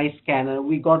MRI scanner,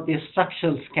 we got the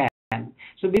structural scan.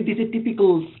 So this is a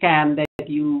typical scan that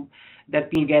you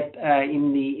get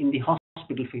in the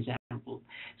hospital, for example.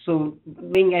 So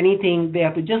doing anything, they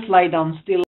have to just lie down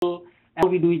still, and all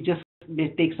we do is just they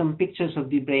take some pictures of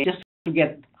the brain just to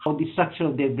get how the structure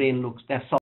of their brain looks. That's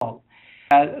all.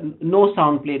 No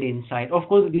sound played inside. Of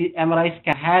course, the MRI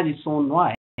scan has its own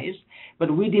noise,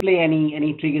 but we didn't play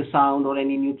any trigger sound or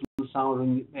any neutral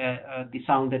sound, or the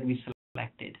sound that we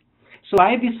selected. So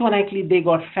by this one, actually, they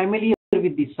got familiar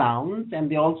with the sounds, and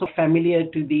they also familiar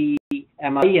to the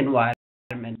MRI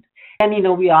environment.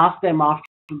 And we asked them after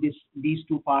these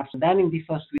 2 parts. Then in the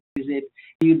first visit,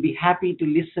 you'd be happy to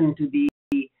listen to the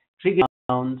trigger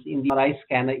sounds in the MRI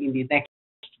scanner in the next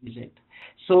visit.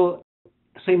 So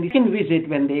in the second visit,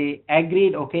 when they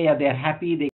agreed, okay, they're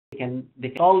happy, they can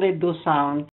tolerate those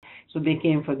sounds, so they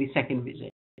came for the second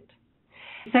visit.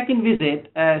 Second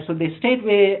visit, so they stayed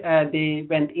where they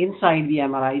went inside the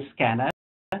MRI scanner,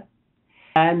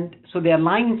 and so they're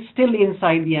lying still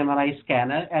inside the MRI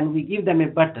scanner, and we give them a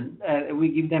button. We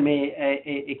give them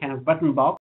a kind of button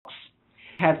box.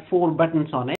 It had 4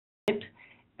 buttons on it,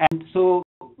 and so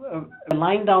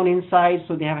lying down inside,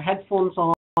 so they have headphones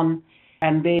on,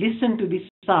 and they listen to the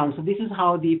sound. So this is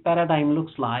how the paradigm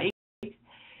looks like.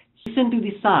 Listen to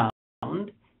the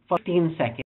sound for 15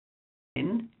 seconds.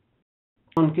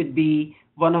 Sound could be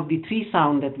one of the 3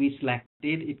 sounds that we selected.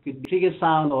 It could be trigger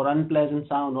sound or unpleasant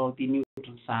sound or the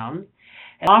neutral sound.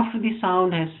 And after the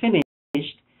sound has finished, with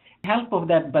the help of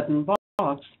that button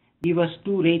box, give us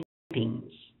 2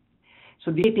 ratings.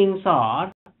 So the ratings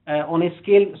are on a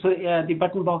scale. So the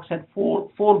button box had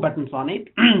four buttons on it.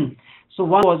 So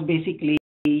one was basically,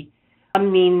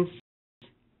 one means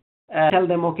tell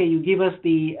them, okay, you give us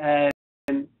the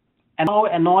and how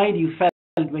annoyed you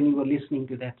felt when you were listening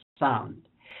to that sound.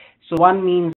 So 1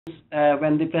 means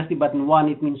when they press the button 1,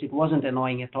 it means it wasn't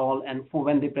annoying at all, and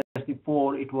when they press the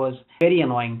 4, it was very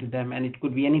annoying to them, and it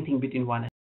could be anything between 1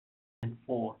 and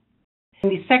 4. In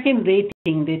the second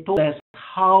rating, they told us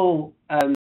how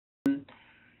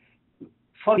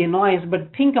for the annoyance,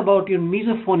 but think about your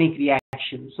mesophonic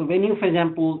reaction. So when you, for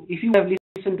example, if you have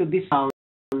listened to this sound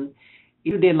in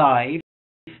everyday life,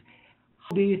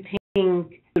 how do you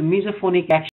think the mesophonic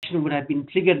action would have been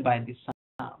triggered by this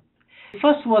sound? The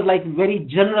first was like very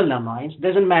general annoyance,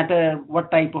 doesn't matter what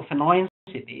type of annoyance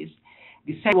it is.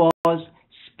 The second was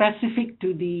specific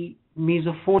to the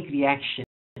mesophonic reaction.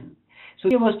 So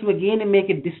here was to again make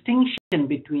a distinction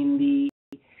between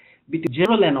the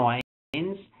general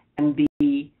annoyance and the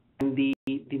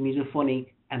mesophonic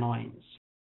annoyance.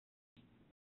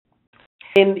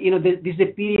 And this is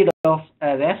a period of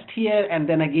rest here, and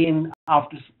then again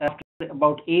after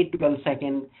about 8 to 12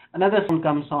 seconds, another sound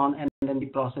comes on, and then the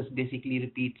process basically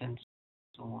repeats and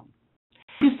so on.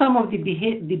 This is some of the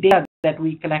data that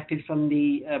we collected from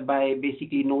by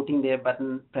basically noting their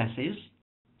button presses.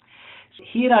 So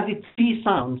here are the three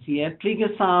sounds here: trigger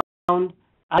sound,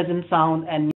 unpleasant sound,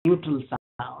 and neutral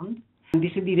sound. And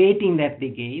this is the rating that they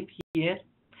gave here.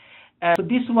 So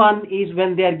this one is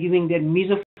when they are giving their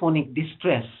mesophonic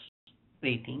distress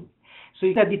rating. So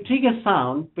you got the trigger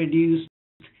sound produced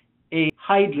a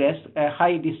high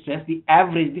distress. The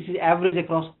average, this is average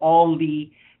across all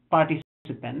the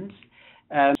participants.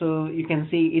 So you can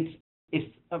see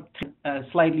it's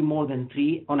slightly more than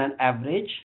 3 on an average.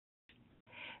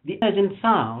 The unpleasant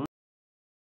sound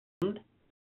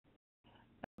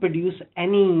produce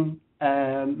any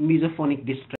mesophonic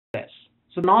distress,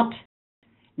 so not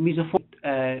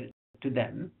mesophonic to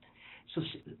them. So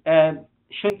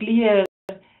show a clear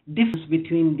difference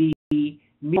between the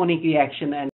mesophonic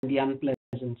reaction and the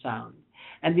unpleasant sound.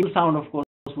 And the sound, of course,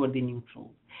 were the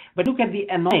neutral. But look at the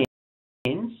annoyance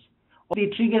of the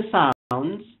trigger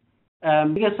sounds.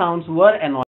 Trigger sounds were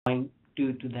annoying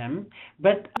to them,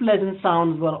 but unpleasant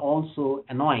sounds were also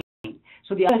annoying.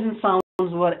 So the unpleasant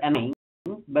sounds were annoying,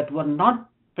 but were not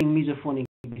mesophonic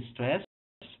distress.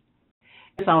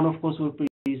 The sound, of course, were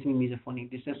producing mesophonic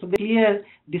distress. So the clear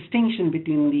distinction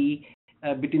between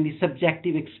the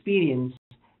subjective experience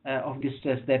of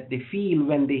distress that they feel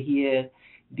when they hear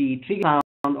the trigger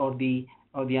sound or the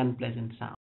unpleasant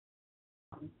sound.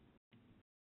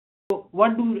 So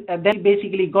what do then we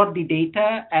basically got the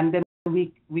data, and then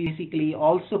we basically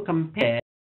also compared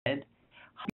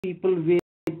how people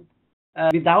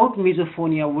without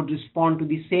misophonia would respond to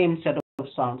the same set of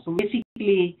sounds. So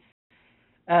basically,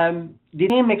 the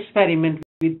same experiment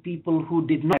with people who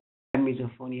did not have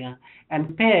misophonia and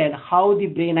compared how the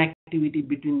brain activity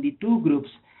between the two groups,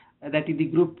 that is the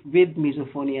group with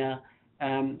misophonia,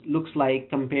 looks like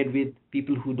compared with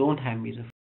people who don't have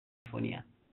misophonia.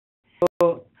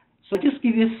 So just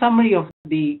give you a summary of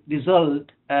the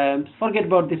result. Forget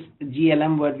about this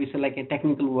GLM word, which is like a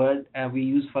technical word we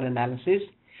use for analysis.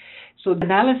 So the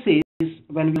analysis,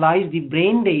 when we analyzed the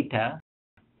brain data,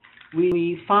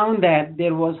 we found that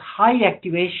there was high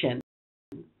activation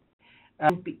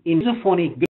in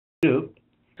misophonic group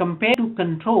compared to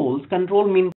controls. Control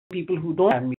means people who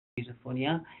don't have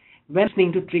misophonia when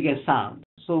listening to trigger sound.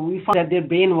 So we found that their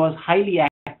brain was highly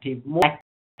active, more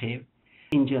active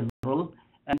in general,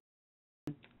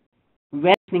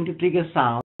 when listening to trigger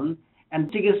sound, and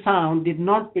trigger sound did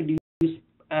not produce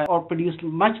or produced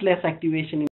much less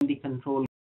activation in the control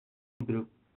group.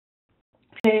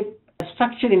 A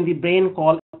structure in the brain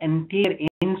called anterior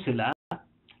insula.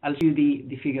 I'll show you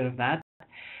the figure of that.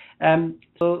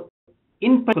 So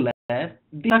in particular,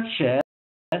 the structure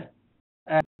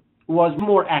was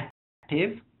more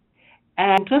active,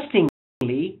 and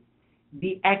interestingly,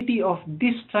 the activity of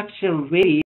this structure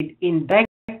varied in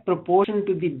direct proportion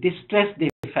to the distress they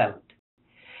felt.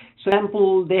 So, for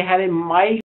example, they had a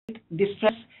mild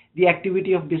distress, the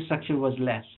activity of this structure was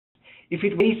less. If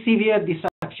it was very severe,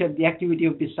 the activity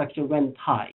of this structure went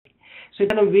high. So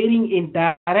it's kind of varying in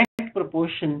direct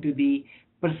proportion to the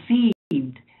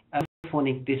perceived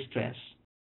phonic distress.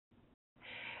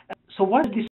 So what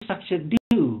does this structure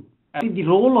do? The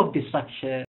role of this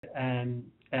structure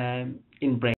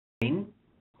in brain.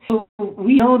 So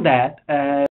we know that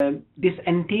this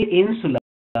anterior insula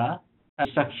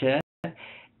structure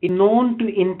is known to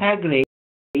integrate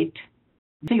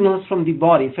signals from the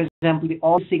body. For example,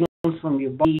 all signals from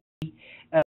your body,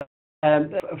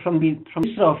 from the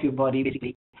center of your body,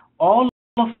 basically, all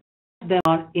of them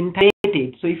are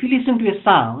integrated. So if you listen to a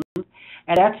sound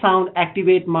and that sound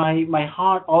activates my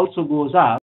heart also goes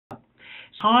up,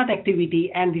 heart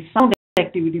activity and the sound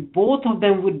activity, both of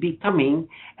them would be coming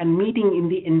and meeting in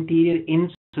the anterior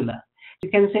insula. You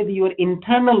can say that your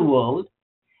internal world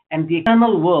and the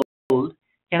external world,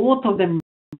 can both of them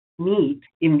meet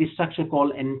in the structure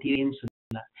called anterior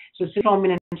insula. So it's a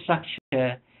prominent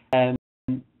structure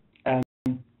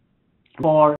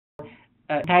for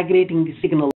integrating the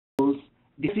signals,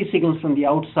 the signals from the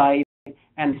outside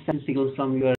and the signals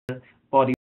from your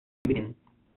body within.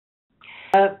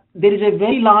 There is a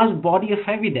very large body of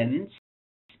evidence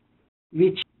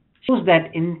which shows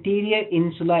that anterior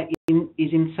insula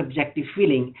is in subjective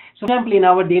feeling. So, for example, in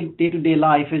our day-to-day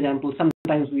life, for example,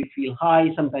 sometimes we feel high,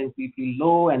 sometimes we feel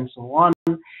low, and so on.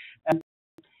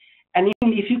 And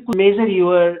even if you could measure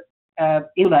your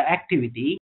insular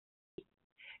activity,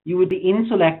 the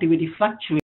insular activity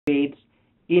fluctuates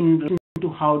in relation to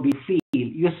how do you feel,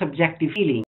 your subjective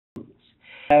feelings.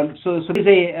 So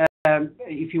there's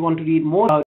if you want to read more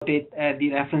about it,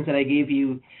 the reference that I gave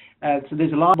you, so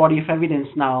there's a large body of evidence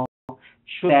now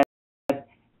showing that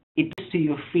it is to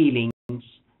your feelings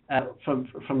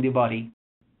from the body.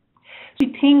 So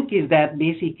we think is that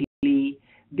basically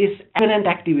this aberrant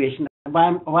activation, why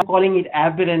I'm calling it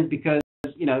aberrant, because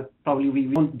probably we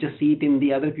won't just see it in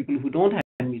the other people who don't have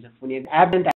misophonia. The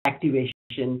aberrant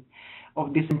activation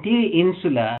of this anterior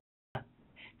insula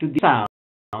to the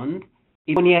sound,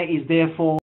 misophonia is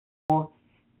therefore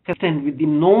consistent with the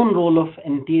known role of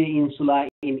anterior insula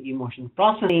in emotion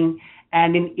processing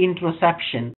and in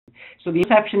interoception. So the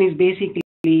interoception is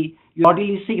basically your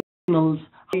bodily signals,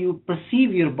 how you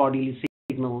perceive your bodily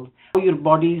signals, how your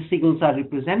bodily signals are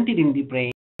represented in the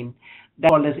brain. That's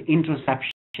called as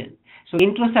interoception. So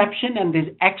interoception, and there's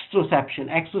exteroception.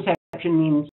 Exteroception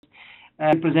means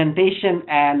representation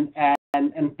and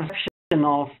perception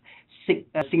of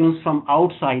signals from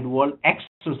outside world.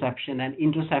 Exteroception, and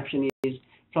interoception is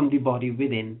from the body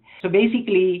within. So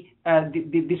basically,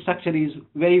 the structure is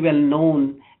very well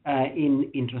known in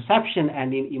interoception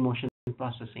and in emotion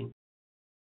processing.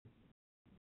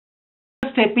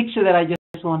 Just a picture that I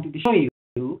just wanted to show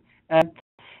you.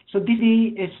 So this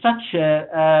is a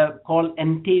structure called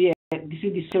anterior. This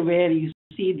is the structure where you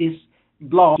see this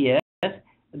blob here,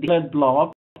 the colored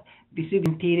blob. This is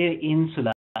the anterior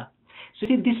insula. So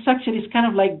see, this structure is kind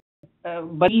of like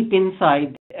deep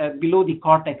inside, below the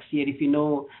cortex here, if you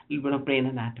know a little bit of brain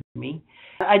anatomy.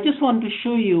 I just want to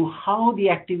show you how the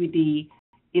activity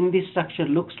in this structure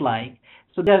looks like.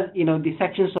 So there's, the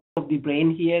sections of the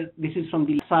brain here. This is from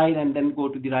the left side and then go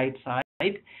to the right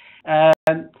side.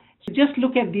 So just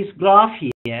look at this graph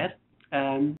here.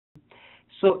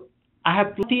 So I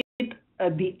have plotted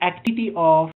the activity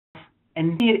of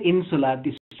anterior insula,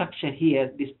 this structure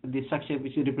here, this structure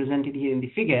which is represented here in the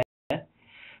figure,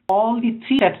 all the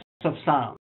three sets of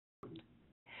sound.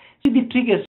 See the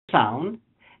trigger sound,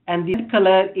 and the red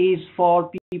color is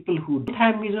for people who don't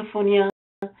have misophonia.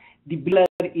 The blue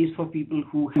is for people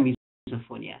who have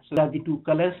misophonia. So there are the two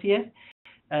colors here,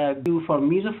 blue for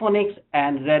misophonics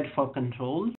and red for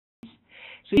controls.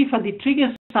 So for the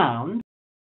trigger sound,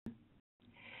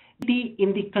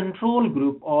 in the control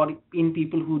group or in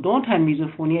people who don't have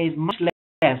misophonia is much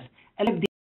less. I like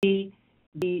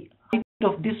the height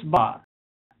of this bar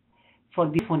for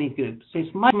the phonic group. So it's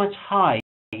much high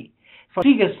for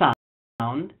trigger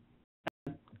sound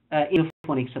in a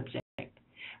phonic subject.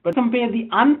 But compare the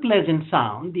unpleasant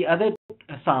sound, the other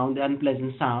sound, the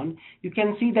unpleasant sound, you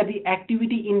can see that the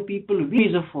activity in people with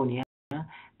misophonia and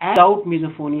without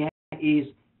misophonia is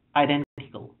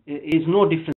identical. There is no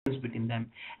difference between them.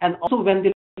 And also when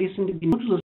they listen to the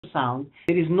neutral sound,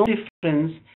 there is no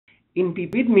difference in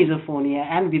people with misophonia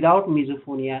and without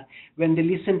misophonia when they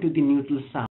listen to the neutral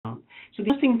sound. So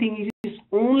the interesting thing is it's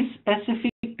only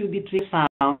specific to the trigger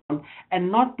sound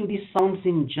and not to the sounds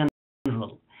in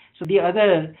general. So the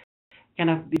other kind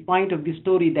of the point of the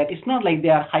story that it's not like they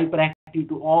are hyperactive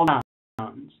to all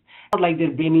sounds. It's not like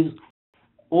their brain is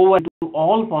over to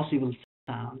all possible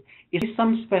sound. It is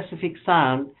some specific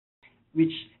sound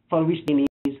for which brain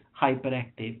is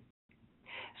hyperactive.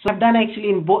 So I've done actually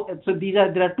in both. So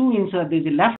there are two insulas. There's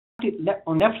a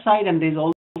on left side and there's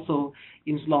also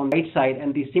insula on right side,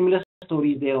 and the similar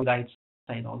story is there on the right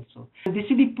side also. And this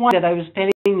is the point that I was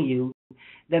telling you,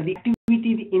 that the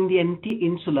activity in the anterior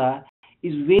insula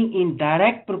is weighing in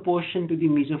direct proportion to the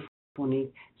mesophonic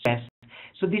stress.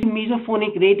 So this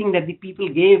mesophonic rating that the people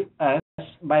gave us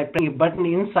by pressing a button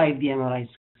inside the MRI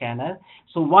scanner.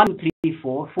 So 1, 2, 3,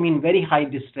 4 mean very high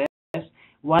distress,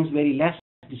 1 is very less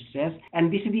distress,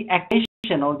 and this is the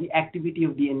activation or the activity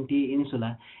of the anterior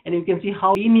insula. And you can see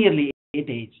how linearly it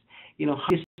is.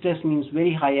 High distress means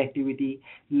very high activity,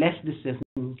 less distress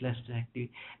means less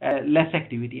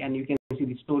activity, and you can see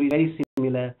the story very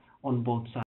similar on both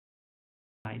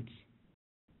sides.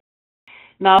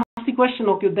 Now, ask the question,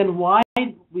 okay, then why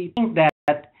we think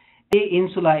that the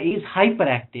insula is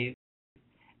hyperactive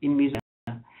in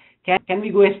misophonia? Can we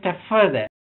go a step further?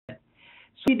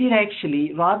 So we did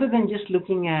actually, rather than just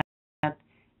looking at the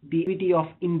activity of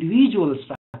individual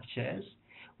structures,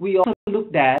 we also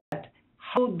looked at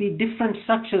how the different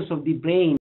structures of the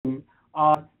brain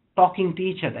are talking to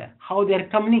each other, how they are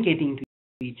communicating to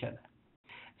each other.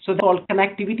 So that's called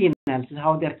connectivity analysis,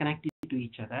 how they are connected to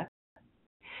each other.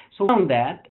 So we found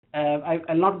that,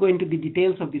 I'll not go into the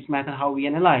details of this matter, how we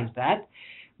analyzed that,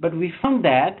 but we found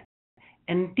that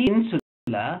anterior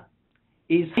insula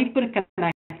is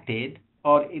hyper-connected,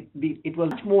 or it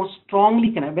was much more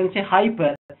strongly connected. When I say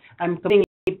hyper, I'm comparing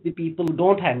it with the people who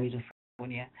don't have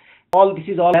misophonia. This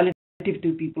is all relative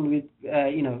to people with,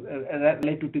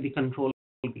 relative to the control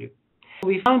group. So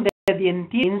we found that the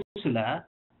anterior insula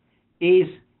is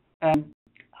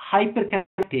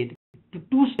hyper-connected to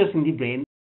two structures in the brain.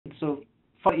 So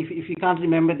if you can't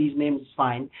remember these names, it's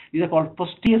fine. These are called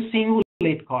posterior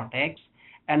cingulate cortex,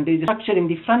 and there is a structure in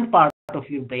the front part of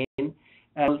your brain,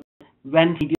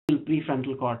 ventral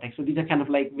prefrontal cortex. So these are kind of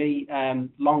like very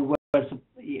long words.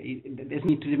 There's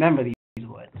need to remember these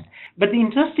words. But the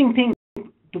interesting thing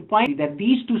to point is that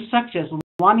these two structures,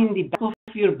 one in the back of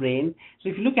your brain. So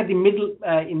if you look at the middle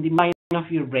in the mind of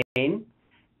your brain,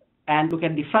 and look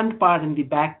at the front part and the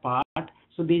back part,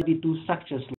 so these are the two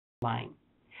structures lying.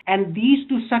 And these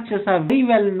two structures are very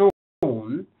well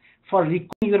known for recalling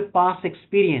your past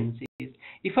experiences.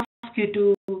 If I ask you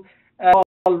to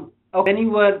when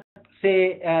you were,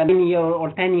 say, 9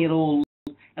 or 10-year-old,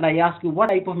 and I ask you what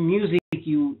type of music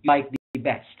you like the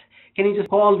best, can you just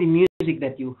call the music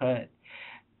that you heard?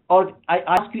 Or I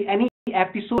ask you any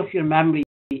episode of your memory,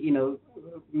 you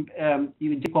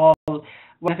recall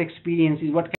what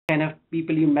experiences, what kind of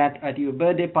people you met at your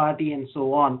birthday party, and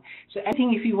so on. So I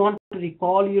think if you want to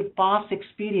recall your past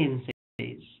experiences,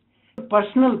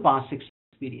 personal past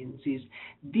experiences,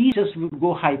 these just would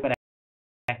go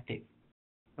hyperactive.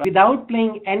 Without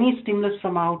playing any stimulus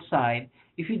from outside,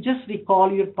 if you just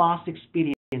recall your past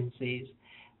experiences,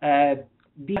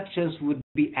 these structures would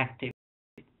be active.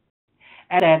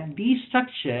 And that these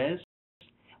structures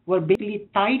were basically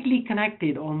tightly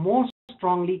connected or more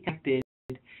strongly connected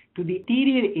to the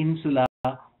anterior insula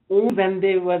only when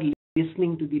they were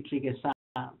listening to the trigger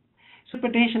sound. So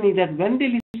interpretation is that when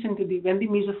the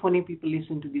misophonia people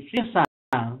listen to the trigger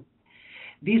sound,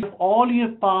 these are all your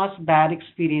past bad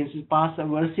experiences, past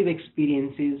aversive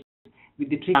experiences with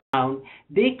the trigger sound,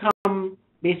 they come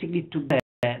basically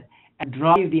together and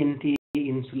drive the anterior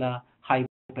insula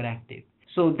hyperactive.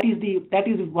 So that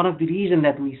is one of the reasons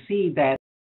that we see that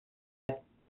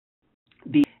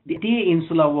the anterior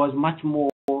insula was much more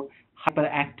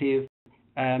hyperactive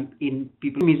in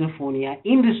people with misophonia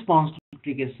in response to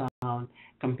trigger sound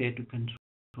compared to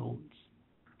controls.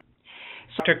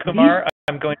 So Dr. Kumar,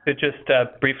 I'm going to just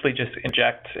briefly just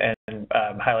inject and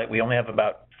highlight. We only have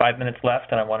about 5 minutes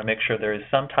left, and I want to make sure there is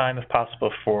some time, if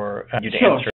possible, for you to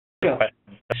answer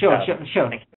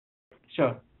questions.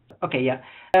 Sure. Okay, yeah.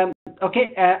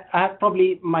 I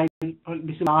probably this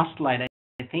is the last slide,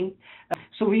 I think.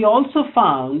 So we also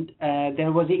found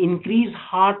there was an increased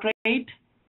heart rate.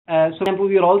 So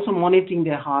we were also monitoring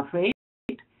their heart rate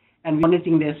and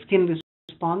monitoring their skin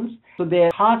response. So their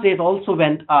heart rate also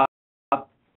went up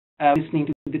listening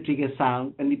to the trigger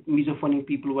sound, when the misophonia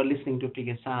people were listening to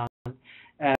trigger sound.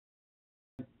 And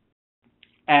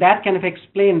that kind of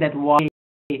explained that why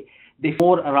they're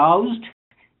more aroused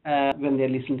when they're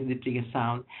listening to the trigger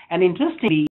sound. And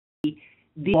interestingly,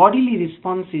 the bodily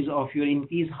responses of your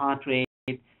increased heart rate,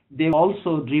 they're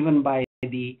also driven by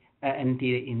the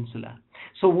anterior insula.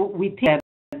 So we think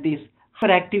that this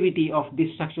hyperactivity of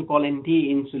this structure called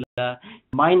anterior insula,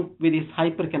 combined with this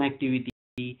hyperconnectivity,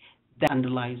 that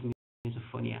underlies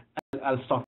misophonia. I'll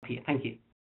stop here. Thank you.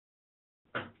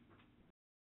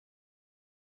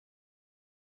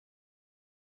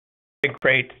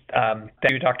 Great.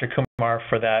 Thank you, Dr. Kumar,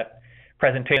 for that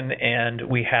presentation. And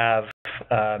we have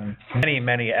many,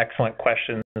 many excellent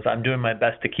questions. I'm doing my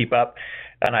best to keep up,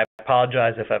 and I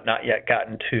apologize if I've not yet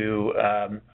gotten to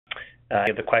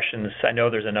the questions. I know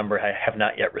there's a number I have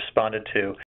not yet responded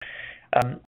to.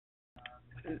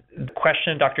 The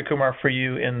question, Dr. Kumar, for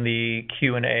you in the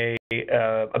Q&A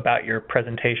about your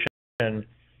presentation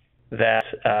that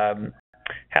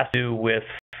has to do with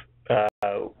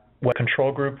what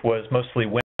control group was mostly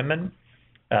women.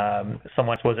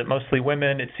 Was it mostly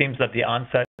women? It seems that the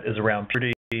onset is around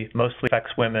puberty, mostly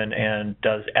affects women, and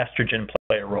does estrogen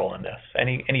play a role in this?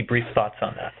 Any brief thoughts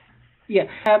on that? Yeah.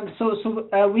 So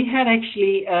we had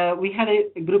actually we had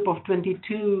a group of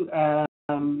 22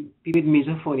 people with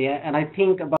misophonia, and I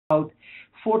think about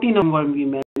 14 of them were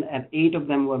women and 8 of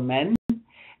them were men.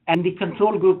 And the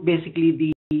control group,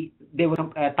 basically, they were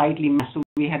tightly matched. So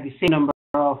we had the same number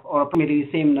of, or approximately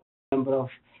the same number of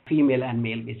female and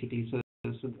male, basically. So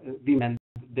women,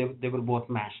 they were both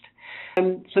matched.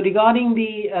 So regarding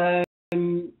the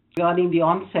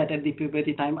onset at the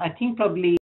puberty time, I think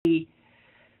probably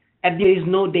there is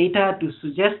no data to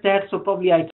suggest that, so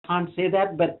probably I can't say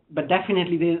that, but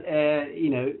definitely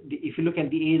if you look at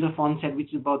the age of onset,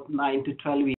 which is about 9 to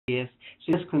 12 years,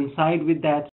 so just coincide with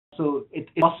that. So it's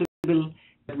possible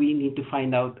that we need to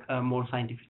find out more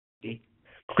scientifically.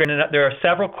 Great. And there are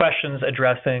several questions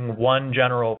addressing one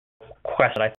general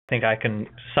question I think I can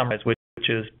summarize, which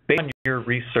is, based on your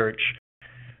research,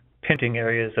 pinpointing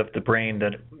areas of the brain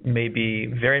that may be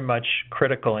very much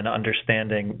critical in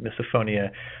understanding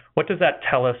misophonia. What does that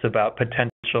tell us about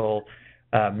potential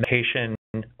medication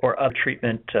or other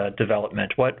treatment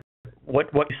development? What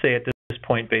do you say at this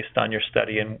point based on your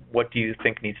study, and what do you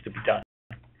think needs to be done?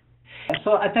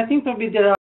 So I think probably there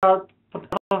are a lot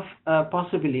of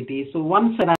possibilities. So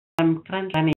one that I'm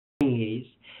currently planning is,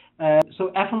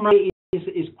 so fMRI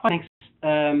is quite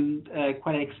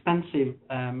an expensive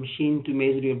machine to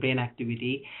measure your brain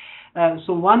activity.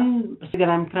 So one that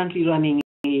I'm currently running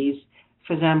is,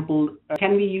 for example,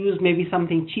 can we use maybe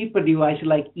something cheaper device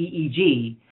like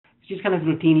EEG, which is kind of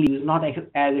routinely used, not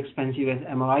as expensive as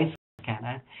MRI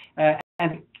scanner,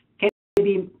 and can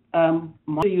maybe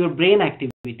monitor your brain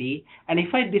activity, and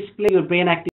if I display your brain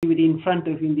activity in front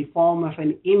of you in the form of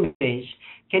an image,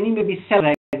 can you maybe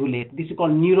self-regulate? This is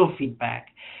called neurofeedback.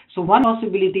 So one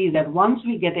possibility is that once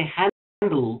we get a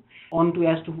handle onto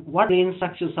as to what brain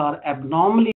structures are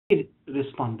abnormally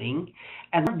responding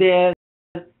and what their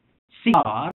signals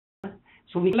are,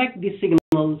 so we collect these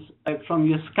signals from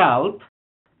your scalp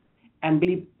and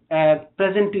be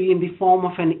present to you in the form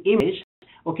of an image.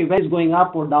 Okay, where is going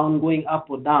up or down,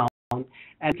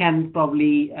 and can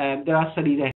probably, there are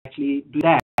studies that actually do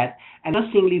that. And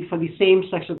interestingly, for the same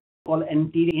structure called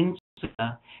anterior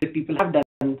insula, people have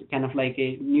done kind of like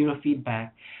a neurofeedback.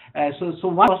 So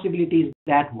one possibility is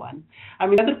that one. I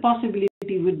mean, another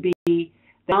possibility would be,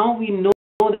 now we know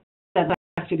that the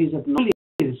structure is abnormally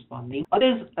responding.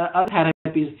 Other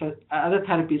therapies,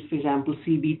 for example,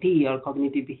 CBT or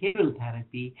cognitive behavioral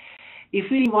therapy, if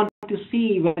we want to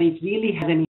see whether it really has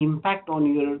any impact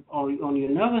on your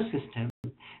nervous system,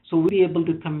 so we'll be able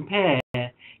to compare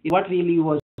what really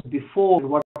was before and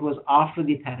what was after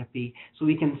the therapy, so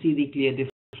we can see the clear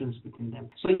difference between them.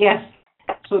 So yes,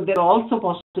 so they're also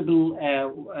possible.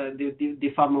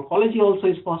 The pharmacology also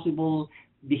is possible.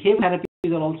 Behavioral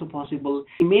therapies are also possible.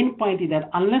 The main point is that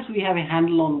unless we have a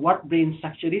handle on what brain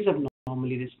structure is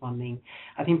abnormally responding,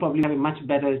 I think probably we have a much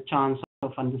better chance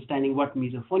of understanding what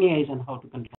misophonia is and how to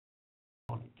control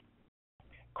it.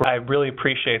 I really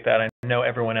appreciate that. I know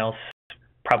everyone else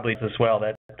probably as well.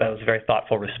 That was a very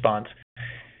thoughtful response.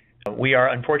 We are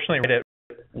unfortunately right at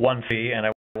 1:30, and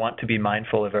I want to be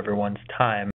mindful of everyone's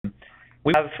time.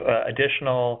 We have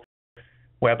additional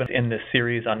webinars in this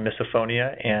series on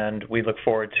misophonia, and we look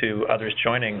forward to others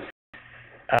joining.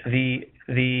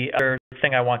 The other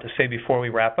thing I want to say before we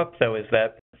wrap up, though, is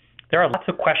that there are lots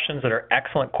of questions that are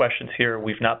excellent questions here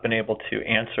we've not been able to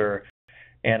answer.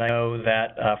 And I know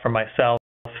that for myself,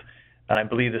 and I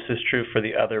believe this is true for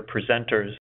the other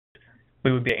presenters,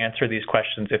 we would be able to answer these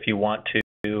questions if you want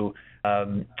to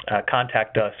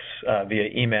contact us via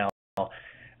email.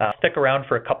 Stick around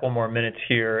for a couple more minutes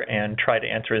here and try to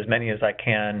answer as many as I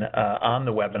can on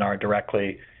the webinar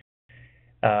directly.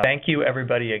 Thank you,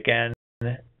 everybody, again.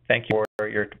 Thank you for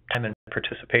your time and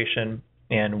participation,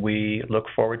 and we look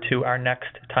forward to our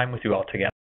next time with you all together.